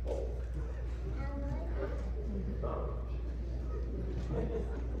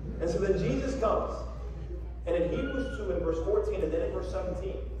 And so then Jesus comes. And in Hebrews 2 in verse 14 and then in verse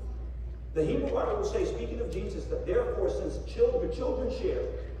 17, the Hebrew writer will say, speaking of Jesus, that therefore since children share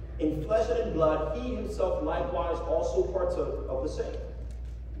in flesh and in blood, he himself likewise also partook of the same.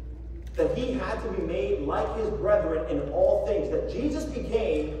 That he had to be made like his brethren in all things. That Jesus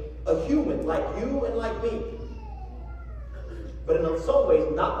became a human like you and like me. But in some ways,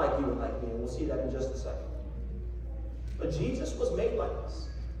 not like you and like me. And we'll see that in just a second. But Jesus was made like us.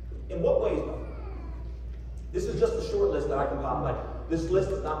 In what ways, though? This is just a short list that I can pop. This list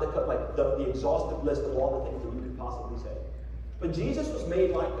is not the exhaustive list of all the things that you could possibly say. But Jesus was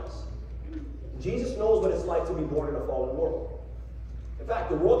made like us. Jesus knows what it's like to be born in a fallen world. In fact,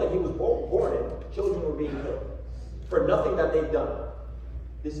 the world that he was born in, children were being killed for nothing that they've done.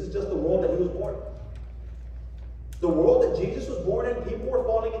 This is just the world that he was born in. The world that Jesus was born in, people were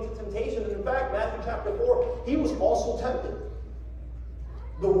falling into temptation. And in fact, Matthew chapter 4, he was also tempted.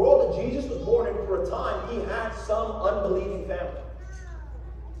 The world that Jesus was born in, for a time, he had some unbelieving family.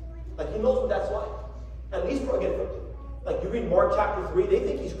 He knows what that's like. At least you read Mark chapter 3, they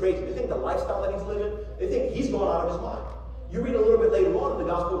think he's crazy. They think the lifestyle that he's living, they think he's gone out of his mind. You read a little bit later on in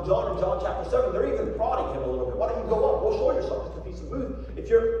the Gospel of John, in John chapter 7, they're even prodding him a little bit. Why don't you go up? Go show yourself just a piece of food. If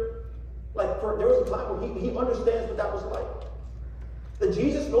you're, there was a time when he understands what that was like. That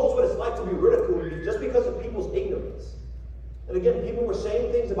Jesus knows what it's like to be ridiculed just because of people's ignorance. And again, people were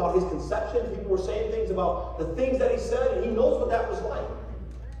saying things about his conception. People were saying things about the things that he said, and he knows what that was like.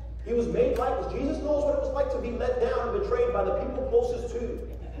 He was made like us. Jesus knows what it was like to be let down and betrayed by the people closest to you.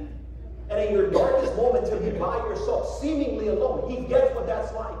 And in your darkest moment, to be by yourself, seemingly alone. He gets what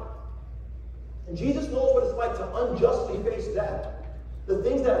that's like. And Jesus knows what it's like to unjustly face death. The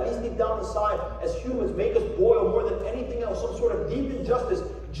things that at least deep down inside, as humans, make us boil more than anything else, some sort of deep injustice,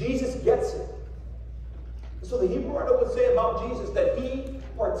 Jesus gets it. And so the Hebrew writer would say about Jesus that he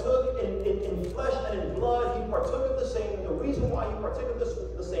partook in flesh and in blood. He partook of the same. And the reason why he partook of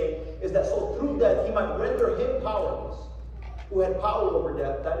the same is that so through death he might render him powerless, who had power over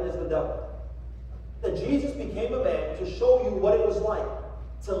death, that is the devil. That Jesus became a man to show you what it was like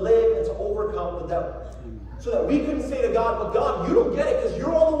to live and to overcome the devil. So that we couldn't say to God, but God, you don't get it because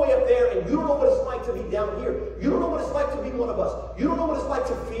you're all the way up there and you don't know what it's like to be down here. You don't know what it's like to be one of us. You don't know what it's like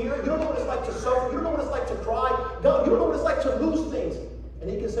to fear. You don't know what it's like to suffer. You don't know what it's like to cry. God, you don't know what it's like to lose things. And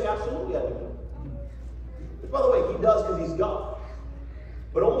he can say, absolutely, I do. Which, by the way, he does because he's God.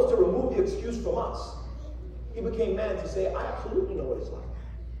 But almost to remove the excuse from us, he became man to say, I absolutely know what it's like.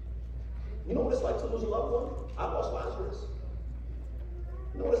 You know what it's like to lose a loved one? I lost Lazarus.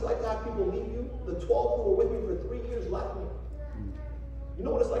 You know what it's like to have people leave you? The 12 who were with me for 3 years left me. You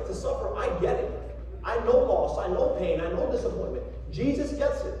know what it's like to suffer? I get it. I know loss. I know pain. I know disappointment. Jesus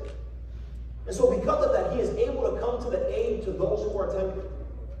gets it. And so because of that, he is able to come to the aid to those who are tempted.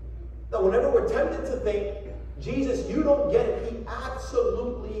 Now, whenever we're tempted to think, Jesus, you don't get it, he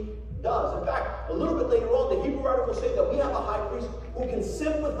absolutely does. In fact, a little bit later on, the Hebrew writer will say that we have a high priest who can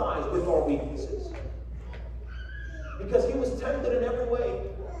sympathize with our weaknesses. Because he was tempted in every way,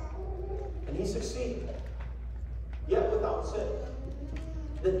 and he succeeded, yet without sin.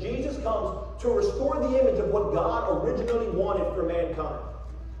 That Jesus comes to restore the image of what God originally wanted for mankind.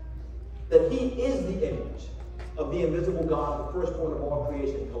 That he is the image of the invisible God, the firstborn of all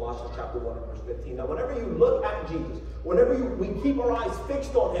creation, Colossians chapter 1 and verse 15. Now, whenever you look at Jesus, whenever we keep our eyes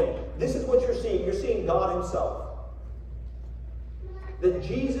fixed on him, this is what you're seeing. You're seeing God himself. That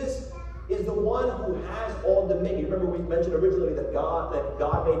Jesus is the one who has all dominion. Remember we mentioned originally that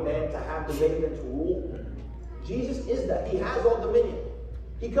God made man to have dominion and to rule. Jesus is that. He has all dominion.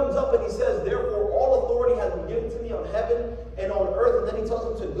 He comes up and he says, therefore, all authority has been given to me on heaven and on earth. And then he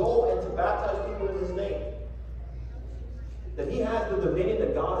tells them to go and to baptize people in his name. That he has the dominion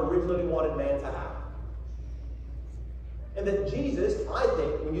that God originally wanted man to have. And that Jesus, I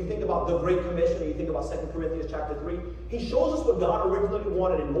think, when you think about the Great Commission, and you think about 2 Corinthians chapter 3, he shows us what God originally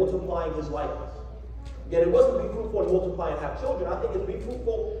wanted in multiplying his likeness. Again, it wasn't be fruitful and multiply and have children. I think it's be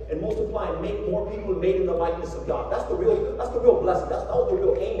fruitful and multiply and make more people made in the likeness of God. That's the real blessing. That was the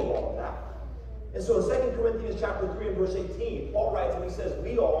real aim of all of that. And so in 2 Corinthians chapter 3 and verse 18, Paul writes and he says,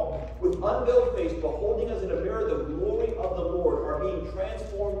 we all, with unveiled face, beholding as in a mirror the glory of the Lord, are being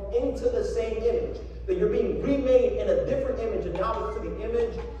transformed into the same image. That you're being remade in a different image, and now it's to the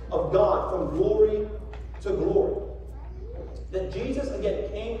image of God, from glory to glory. That Jesus, again,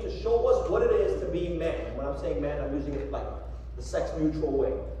 came to show us what it is to be man. And when I'm saying man, I'm using it like the sex-neutral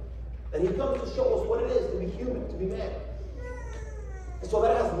way. That he comes to show us what it is to be human, to be man. And so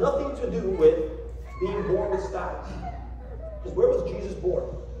that has nothing to do with being born with status. Because where was Jesus born?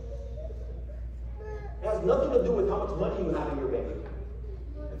 It has nothing to do with how much money you have in your bank account.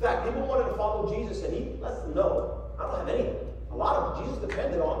 In fact, people wanted to follow Jesus, and he lets them know, I don't have anything. A lot of Jesus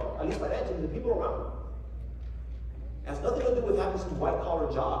depended on, at least financially, the people around him. It has nothing to do with having some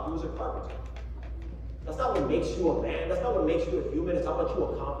white-collar job. He was a carpenter. That's not what makes you a man. That's not what makes you a human. It's how much you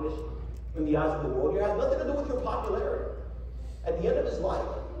accomplish in the eyes of the world. It has nothing to do with your popularity. At the end of his life,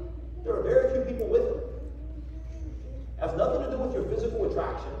 there are very few people with him. It has nothing to do with your physical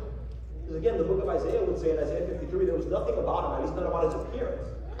attraction. Because again, the book of Isaiah would say in Isaiah 53, there was nothing about him, at least none about his appearance,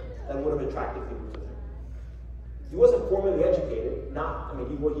 that would have attracted people to him. He wasn't formally educated. He'd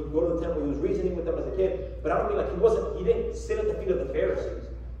go to the temple, he was reasoning with them as a kid, but I don't mean like he didn't sit at the feet of the Pharisees,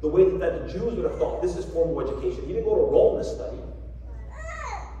 the way that the Jews would have thought this is formal education. He didn't go to Rome to study.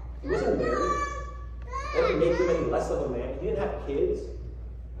 He wasn't married. That didn't make him any less of a man. He didn't have kids.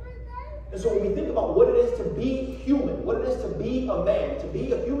 And so when we think about what it is to be human, what it is to be a man, to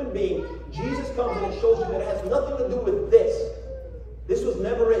be a human being, Jesus comes and it shows you that it has nothing to do with this. This was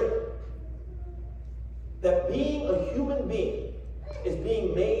never it. That being a human being is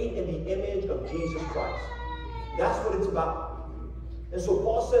being made in the image of Jesus Christ. That's what it's about. And so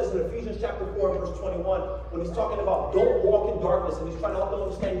Paul says in Ephesians chapter 4 and verse 21, when he's talking about don't walk in darkness, and he's trying to help them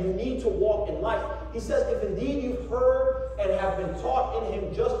understand you need to walk in light. He says, if indeed you've heard and have been taught in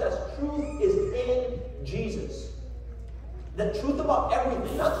him just as truth is in Jesus. The truth about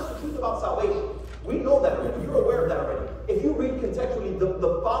everything, not just the truth about salvation. We know that already. You're aware of that already. If you read contextually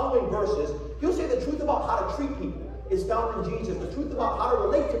the following verses, he'll say the truth about how to treat people is found in Jesus. The truth about how to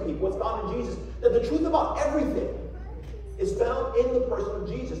relate to people is found in Jesus. That the truth about everything is found in the person of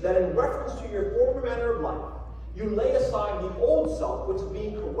Jesus. That in reference to your former manner of life, you lay aside the old self, which is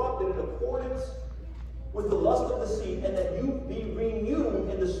being corrupted in accordance with the lust of the seed, and that you be renewed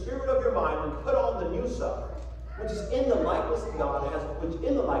in the spirit of your mind and put on the new self, which is in the likeness of God, has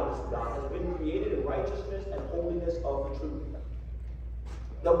been created in righteousness and holiness of the truth.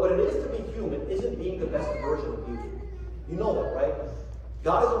 Now, what it is to be human isn't being the best version of you. You know that, right?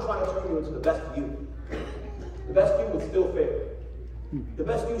 God isn't trying to turn you into the best you. The best you would still fail. The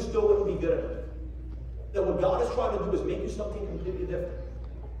best you still wouldn't be good enough. That what God is trying to do is make you something completely different.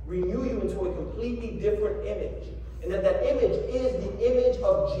 Renew you into a completely different image. And that image is the image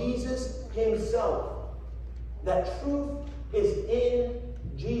of Jesus himself. That truth is in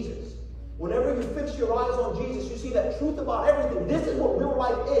Jesus. Whenever you fix your eyes on Jesus, you see that truth about everything. This is what real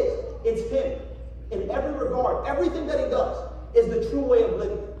life is. It's him. In every regard, everything that he does is the true way of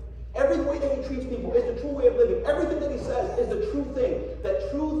living. Every way that he treats people is the true way of living. Everything that he says is the true thing.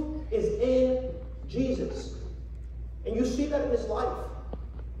 That truth is in Jesus. And you see that in his life.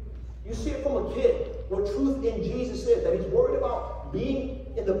 You see it from a kid, what truth in Jesus is. That he's worried about being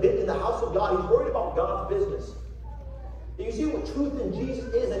in the house of God. He's worried about God's business. And you see what truth in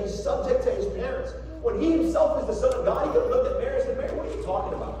Jesus is, and he's subject to his parents. When he himself is the Son of God, he could have looked at Mary and said, Mary, what are you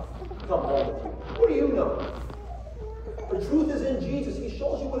talking about? Come home with you. What do you know? The truth is in Jesus. He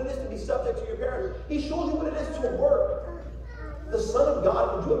shows you what it is to be subject to your parents. He shows you what it is to work. The Son of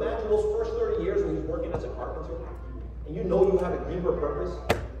God, could you imagine those first 30 years when he's working as a carpenter? And you know you have a deeper purpose.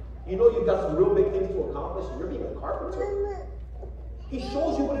 You know you've got some real big things to accomplish, and you're being a carpenter. He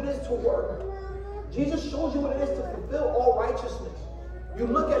shows you what it is to work. Jesus shows you what it is to fulfill all righteousness. You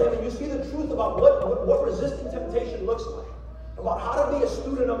look at him and you see the truth about what resisting temptation looks like, about how to be a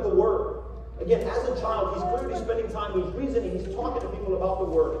student of the Word. Again, as a child, he's clearly spending time, he's reasoning, he's talking to people about the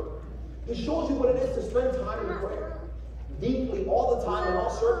Word. He shows you what it is to spend time in prayer. Deeply, all the time, in all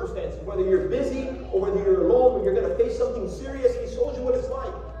circumstances. Whether you're busy or whether you're alone, when you're going to face something serious, he shows you what it's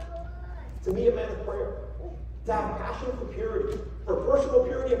like to be a man of prayer. To have passion for purity, for personal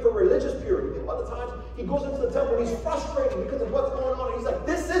purity and for religious purity. A lot of times he goes into the temple and he's frustrated because of what's going on. And he's like,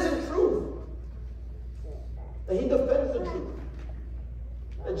 this isn't truth. And he defends the truth.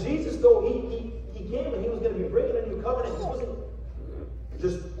 And Jesus, though, he came and he was going to be bringing a new covenant. He wasn't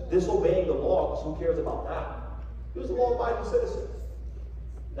just disobeying the law, because who cares about that? He was a law-abiding citizen.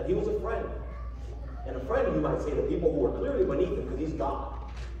 That he was a friend. And a friend, you might say, to people who are clearly beneath him because he's God.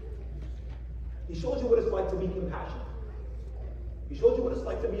 He shows you what it's like to be compassionate. He shows you what it's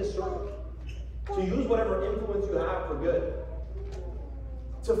like to be a servant. To use whatever influence you have for good.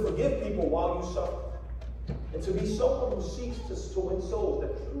 To forgive people while you suffer. And to be someone who seeks to win souls.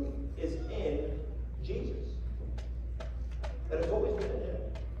 That truth is in Jesus. That it's always been in him.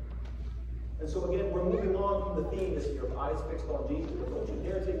 And so again, we're moving on from the theme this year of eyes fixed on Jesus. But don't you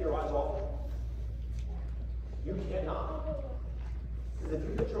dare take your eyes off him. You cannot. Because if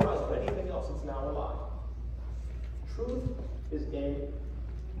you put your eyes on anything else, it's now a lie. Truth is in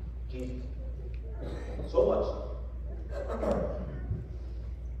Jesus. So much so.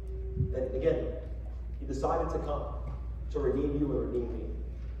 And again, he decided to come to redeem you and redeem me.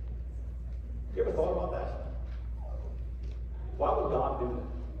 You ever thought about that? Why would God do that?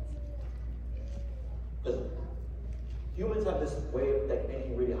 Because humans have this way of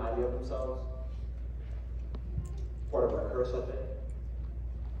thinking really highly of themselves. Part of our curse, I think.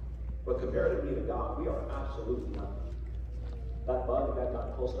 But comparatively to God, we are absolutely nothing. That bug, if that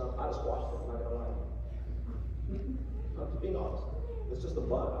got close enough, I'd have squashed it. I'm not going to lie to you. I'm just being honest. It's just a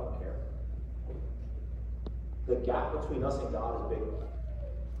bug. I don't care. The gap between us and God is big.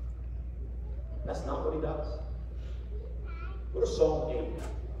 That's not what he does. Go to Psalm 8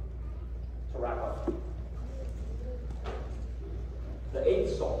 to wrap up. The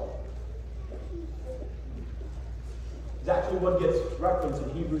 8th Psalm is actually what gets referenced in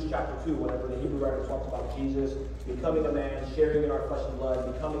Hebrews chapter 2, whenever the Hebrew writer talks about Jesus becoming a man, sharing in our flesh and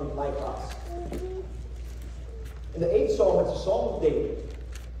blood, becoming like us. In the 8th Psalm, it's a Psalm of David.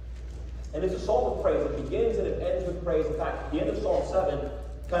 And it's a psalm of praise. It begins and it ends with praise. In fact, the end of Psalm 7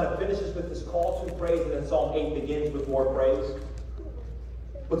 kind of finishes with this call to praise, and then Psalm 8 begins with more praise.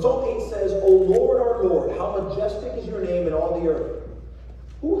 But Psalm 8 says, O Lord, our Lord, how majestic is your name in all the earth.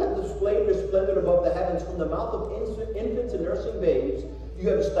 Who hath displayed your splendor above the heavens? From the mouth of infants and nursing babes, you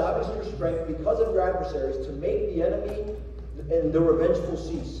have established your strength because of your adversaries, to make the enemy and the revengeful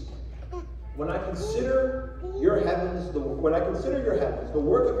cease. When I consider your heavens, the work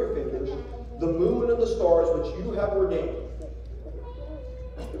of your fingers, the moon and the stars which you have ordained.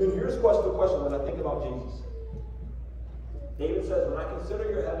 And then here's the question when I think about Jesus. David says, when I consider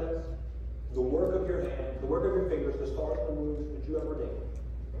your heavens, the work of your hand, the work of your fingers, the stars and the moons which you have ordained.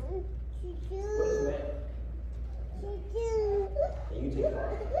 What is man? And you take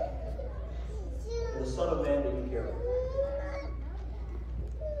part. And the Son of Man that you care for.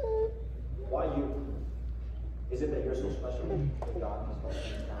 Why you? Is it that you're so special that God has called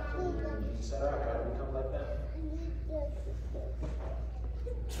you down? And Jesus said, all right, I gotta become like that.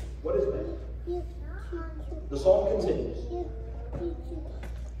 What is man? The psalm continues.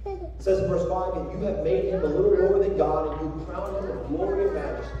 It says in verse 5, and you have made him a little lower than God, and you crowned him with glory and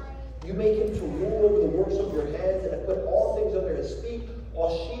majesty. You make him to rule over the works of your hands, and have put all things under his feet, all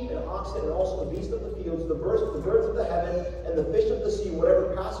sheep and oxen, and also the beasts of the fields, the birds of the heaven, and the fish of the sea,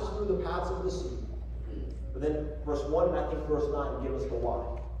 whatever passes through the paths of the sea. But then verse 1 and I think verse 9 give us the why.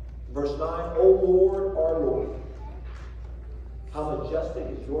 Verse 9, O Lord, our Lord, how majestic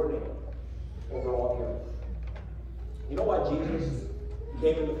is your name over all the earth. You know why Jesus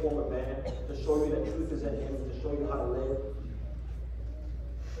came in the form of man? To show you that truth is in him, to show you how to live.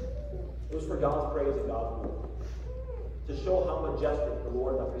 It was for God's praise and God's glory. To show how majestic the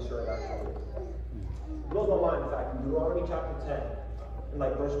Lord that we serve actually is. It blows my mind, in fact, in Deuteronomy chapter 10, in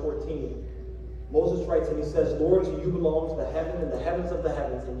like verse 14, Moses writes and he says, Lord, to you belongs the heaven and the heavens of the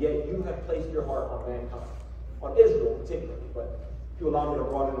heavens, and yet you have placed your heart on mankind, on Israel particularly, but if you allow me to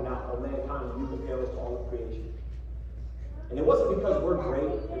broaden it out, on mankind, you compare us to all of creation. And it wasn't because we're great,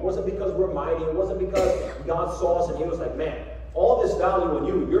 it wasn't because we're mighty, it wasn't because God saw us and he was like, man, all this value in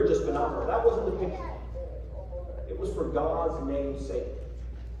you, you're just phenomenal. That wasn't the picture. It was for God's name's sake.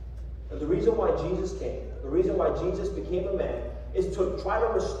 And the reason why Jesus came, the reason why Jesus became a man, is to try to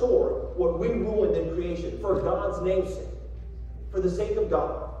restore what we ruined in creation for God's name's sake, for the sake of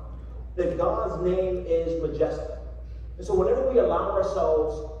God. That God's name is majestic. And so whenever we allow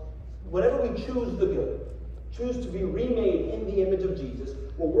ourselves, whenever we choose the good, choose to be remade in the image of Jesus,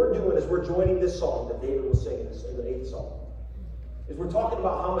 what we're doing is we're joining this song that David was singing in the 8th Psalm. Is we're talking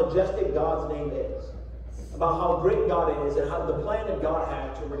about how majestic God's name is, about how great God is, and how the plan that God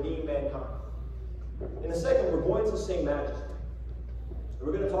had to redeem mankind. In a second, we're going to sing Majesty. And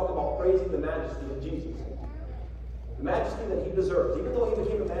we're going to talk about praising the majesty of Jesus. The majesty that he deserves. Even though he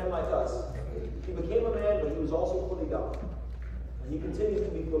became a man like us, he became a man, but he was also fully God. And he continues to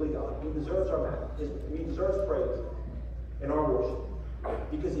be fully God. He deserves our majesty. He deserves praise in our worship.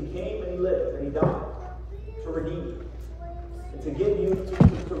 Because he came and he lived and he died to redeem you. And to give you,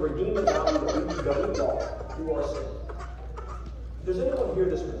 to redeem the value that we lost through our sin. If there's anyone here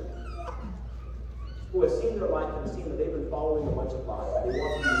this morning who has seen their life and seen that they've been following a bunch of lies, they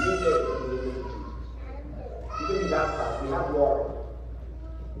want to be remade in the image of Jesus. You can be baptized. We have water.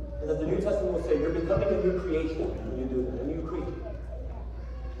 And as the New Testament will say, you're becoming a new creation when you do that, a new creature.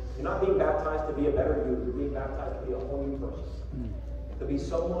 You're not being baptized to be a better you. You're being baptized to be a whole new person. To be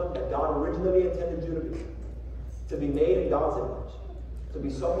someone that God originally intended you to be. To be made in God's image. To be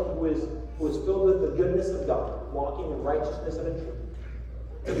someone who is filled with the goodness of God, walking in righteousness and in truth.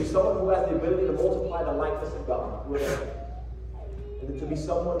 To be someone who has the ability to multiply the likeness of God. And to be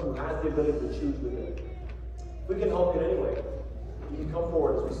someone who has the ability to choose the good. If we can help you in any way, you can come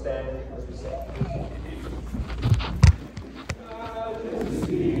forward as we stand, as we sing.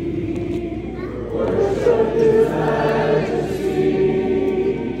 Worship His majesty,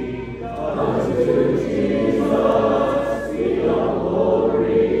 unto Jesus be all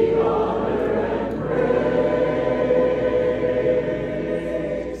glory, honor, and praise.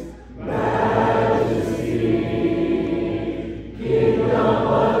 Majesty, kingdom,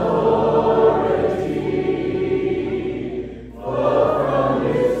 authority, for from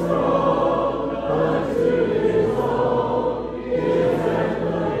His throne unto His own is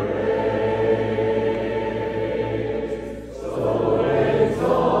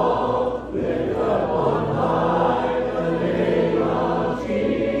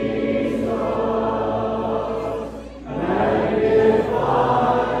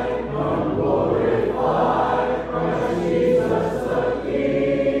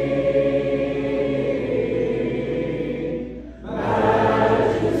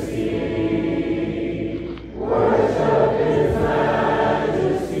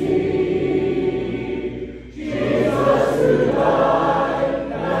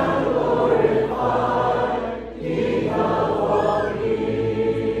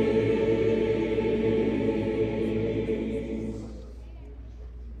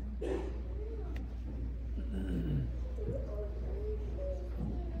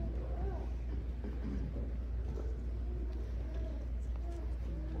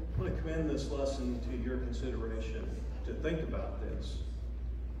and I want to commend this lesson to your consideration, to think about this,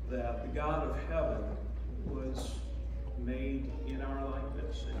 that the God of heaven was made in our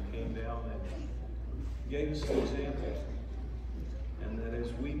likeness and came down and gave us an example. And that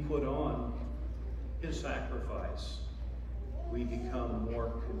as we put on His sacrifice, we become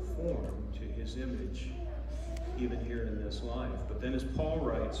more conformed to His image, even here in this life. But then as Paul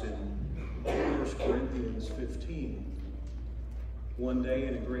writes in 1 Corinthians 15, one day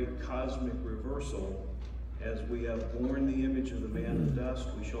in a great cosmic reversal, as we have borne the image of the man of dust,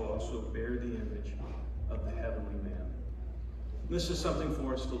 we shall also bear the image of the heavenly man. This is something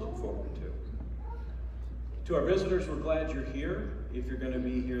for us to look forward to. To our visitors, we're glad you're here. If you're going to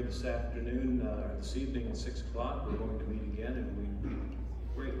be here this afternoon or this evening at 6 o'clock, we're going to meet again, and we'd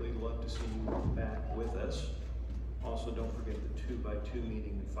greatly love to see you back with us. Also, don't forget the 2x2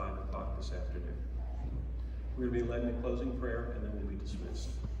 meeting at 5 o'clock this afternoon. We're going to be led in a closing prayer, and then we'll be dismissed.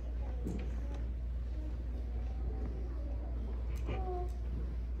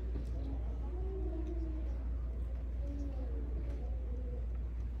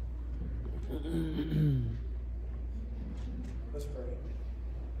 Let's pray.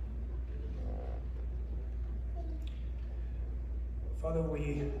 Father,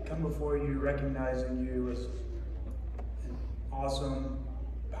 we come before you recognizing you as an awesome,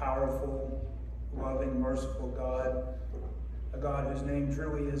 powerful, loving, merciful God, a God whose name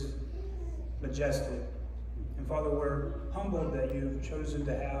truly is majestic. And Father, we're humbled that you've chosen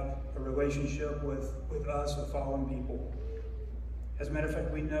to have a relationship with us, a fallen people. As a matter of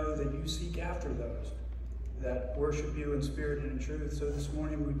fact, we know that you seek after those that worship you in spirit and in truth. So this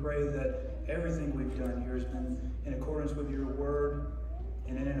morning we pray that everything we've done here has been in accordance with your word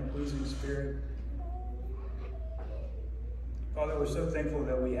and in a pleasing spirit. Father, we're so thankful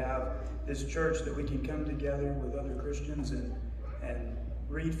that we have this church that we can come together with other Christians and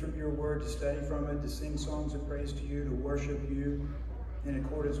read from your word, to study from it, to sing songs of praise to you, to worship you in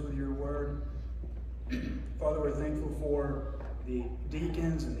accordance with your word. Father, we're thankful for the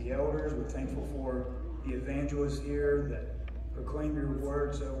deacons and the elders. We're thankful for the evangelists here that proclaim your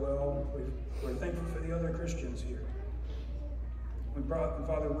word so well. We're thankful for the other Christians here.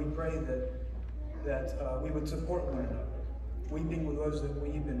 Father, we pray that we would support one another, weeping with those that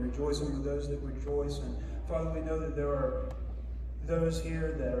weep and rejoicing with those that rejoice. And Father, we know that there are those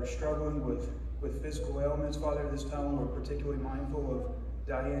here that are struggling with physical ailments. Father, this time we're particularly mindful of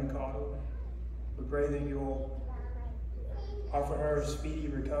Diane Cottle. We pray that you'll offer her a speedy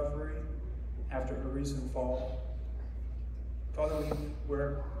recovery after her recent fall. Father,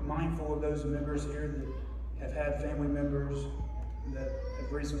 we're mindful of those members here that have had family members that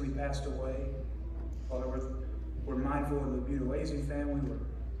have recently passed away. Father, we're mindful of the Butalese family. We're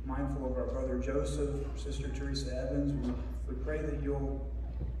mindful of our brother Joseph, Sister Teresa Evans. We pray that you'll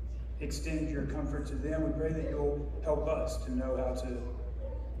extend your comfort to them. We pray that you'll help us to know how to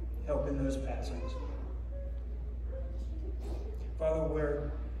help in those passings. Father,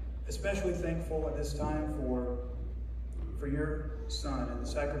 we're especially thankful at this time for your Son and the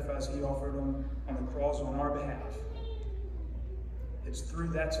sacrifice he offered on the cross on our behalf. It's through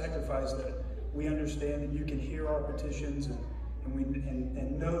that sacrifice that we understand that you can hear our petitions and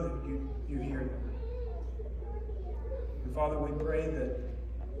know that you hear them. And Father, we pray that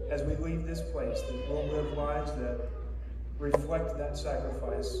as we leave this place, that we'll live lives that reflect that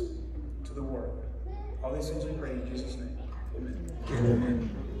sacrifice to the world. All these things we pray in Jesus' name. Amen. Amen.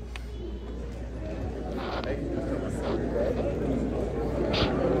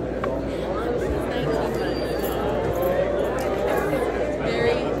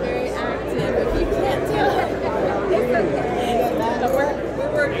 Very active, if you can't tell. It's okay.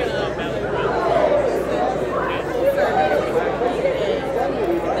 We're working on it.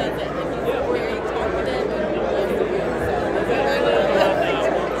 Very talkative and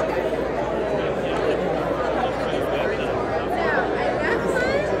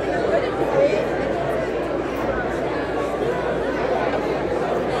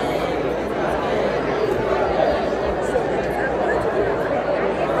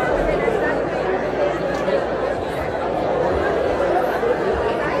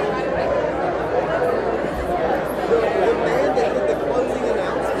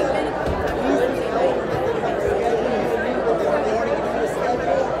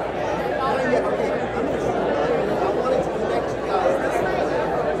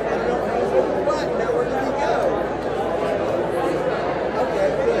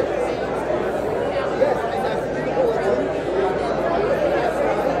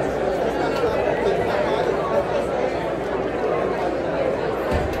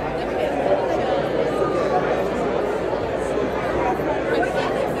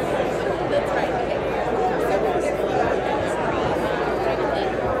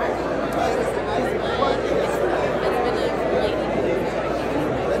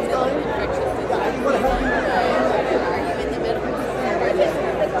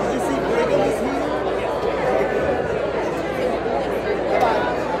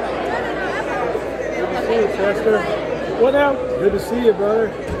loves to What now? Good to see you,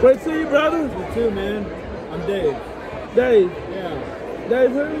 brother. Great to see you, brother. You too, man. I'm Dave. Dave. Yeah.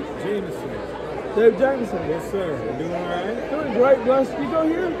 Dave who? Jameson. Dave Jameson. Yes, sir. You doing all right? Doing great, blessed. You go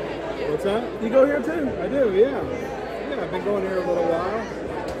here? What's that? You go here too? I do, yeah. Yeah, I've been going here a little while.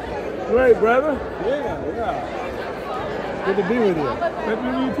 Great, brother. Yeah. Good to be with you. Good to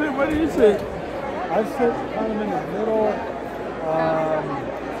meet you too. Where do you sit? I sit kind of in the middle,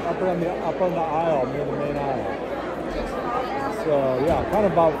 up on the aisle, near the main aisle. So yeah, kind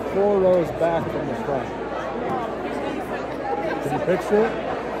of about 4 rows back from the front. Can you picture it?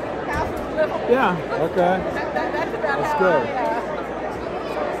 Yeah. Okay. That's good.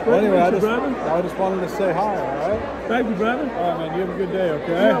 Well, anyway, I just wanted to say hi, all right? Thank you, brother. All right, man. You have a good day,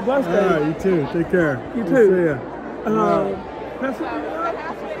 okay? Yeah, blessed day. All right, you too. Take care. You We'll too. see ya.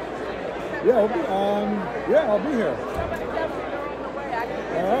 Yeah, I'll be here.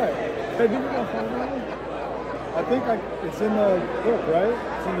 All right. Hey, give me my phone. I think it's in the book, right?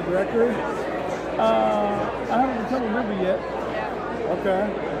 It's in the directory? I haven't become a member yet. Okay.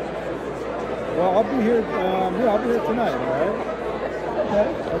 Well, I'll be here. I'll be here tonight. All right.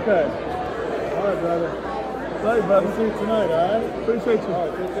 Okay. All right, brother. Love you, brother. See you tonight. All right. Appreciate you. All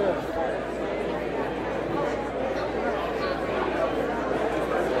right. Take care.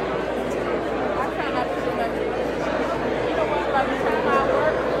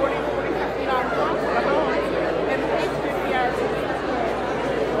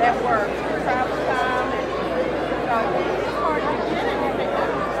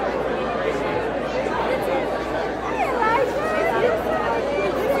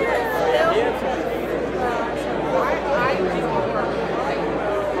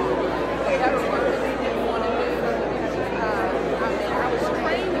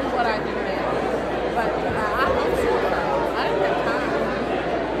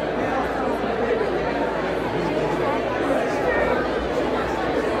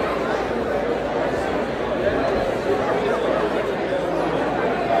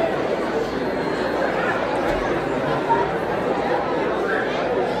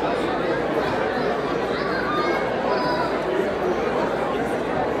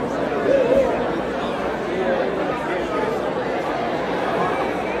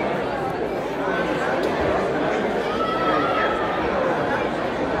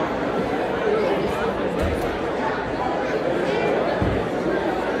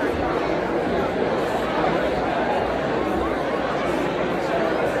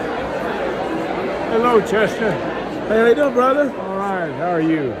 Hello, Chester. Hey, how you doing, brother? All right. How are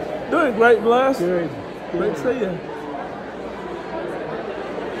you? Doing great, blessed. Good. Great to see you.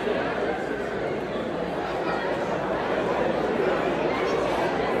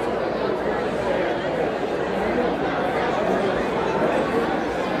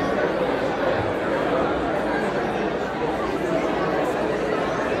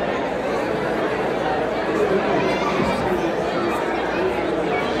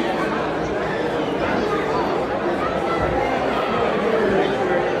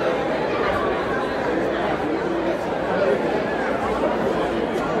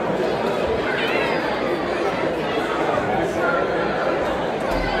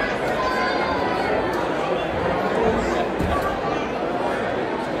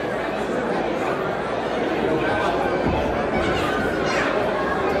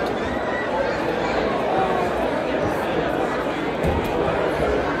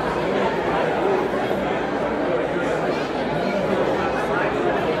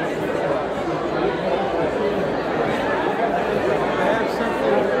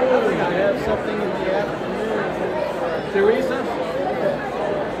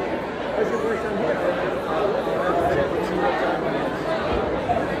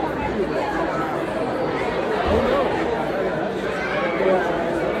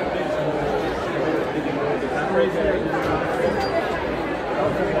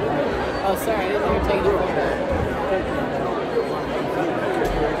 Oh, sorry, I didn't know you were taking a photo.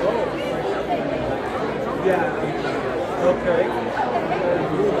 Yeah. Okay.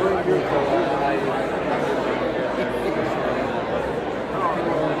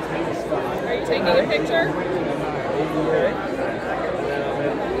 Are you taking a picture?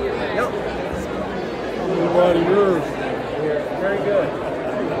 Everybody, yours. Very good.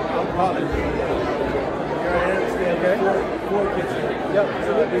 I'm Polly. Your hands stand okay? Four kitchen. Yep. So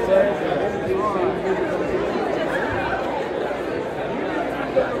what we say?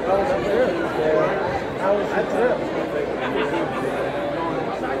 How was that trip? How was that trip?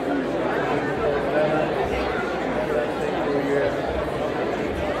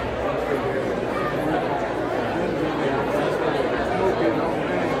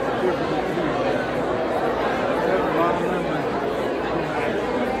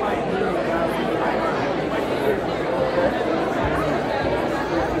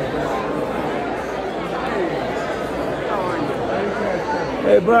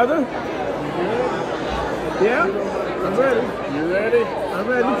 Hey, brother. Yeah? I'm ready. You ready? I'm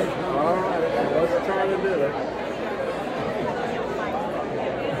ready. All right. Let's try to do it.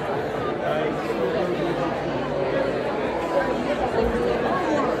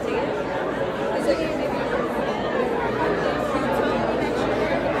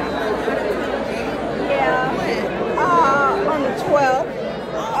 Yeah. On the 12th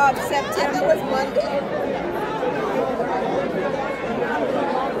of September was Monday.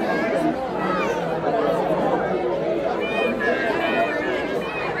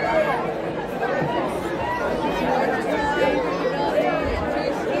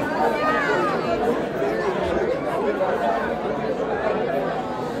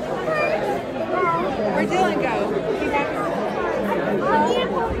 Where'd Dylan go?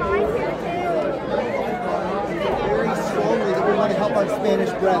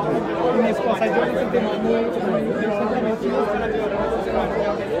 Spanish brethren. Y mi esposa y yo nos sentimos muy comprometidos con la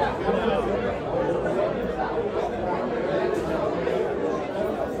teología.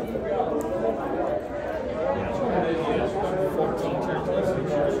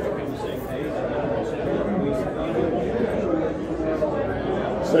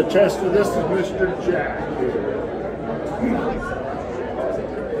 So Chester, this is Mr. Jack here.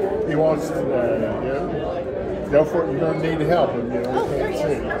 He wants to go for it. You're going to need help if you can't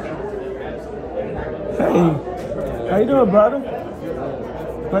see. Hey, how you doing, brother?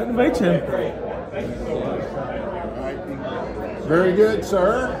 Glad to meet you. Very good,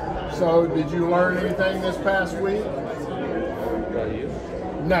 sir. So did you learn anything this past week?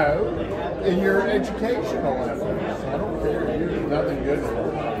 No. In your educational efforts. I don't care. You're nothing good for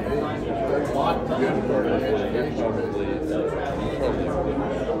me. There's a lot good for an education.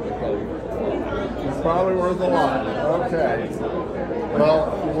 It's probably worth a lot. Okay.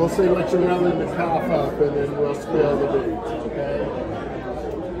 Well, we'll see what you're willing to cough up, and then we'll spill the beans, okay?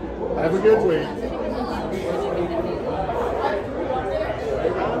 Have a good week.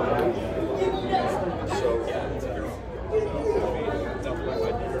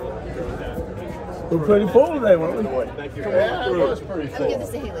 We're pretty full today, weren't we? Thank you. Yeah, it was pretty full. Give this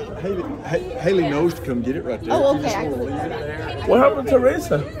to Haley. Haley knows to come get it right there. Oh, You just okay. want to leave it there. What happened to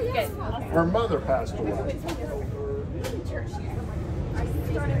Teresa? Her mother passed away. I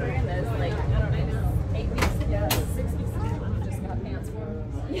started wearing this like, I don't know, 8 weeks ago, 6 weeks ago. Just got pants from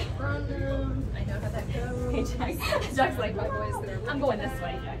them. I know how that goes. Hey, Jack. Jack's like, my boys, I'm going this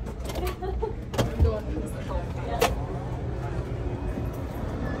way, Jack. I'm going this way. Yeah.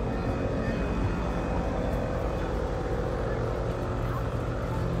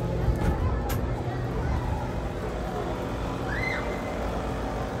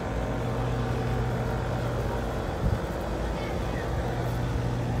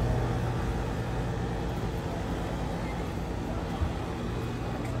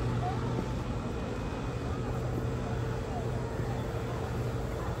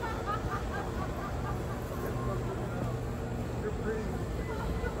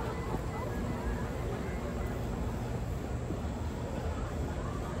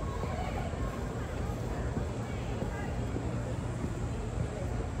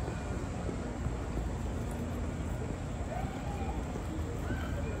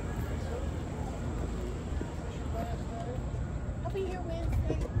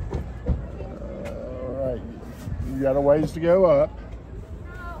 All right. You got a ways to go up.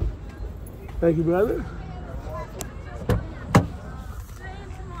 Thank you, brother.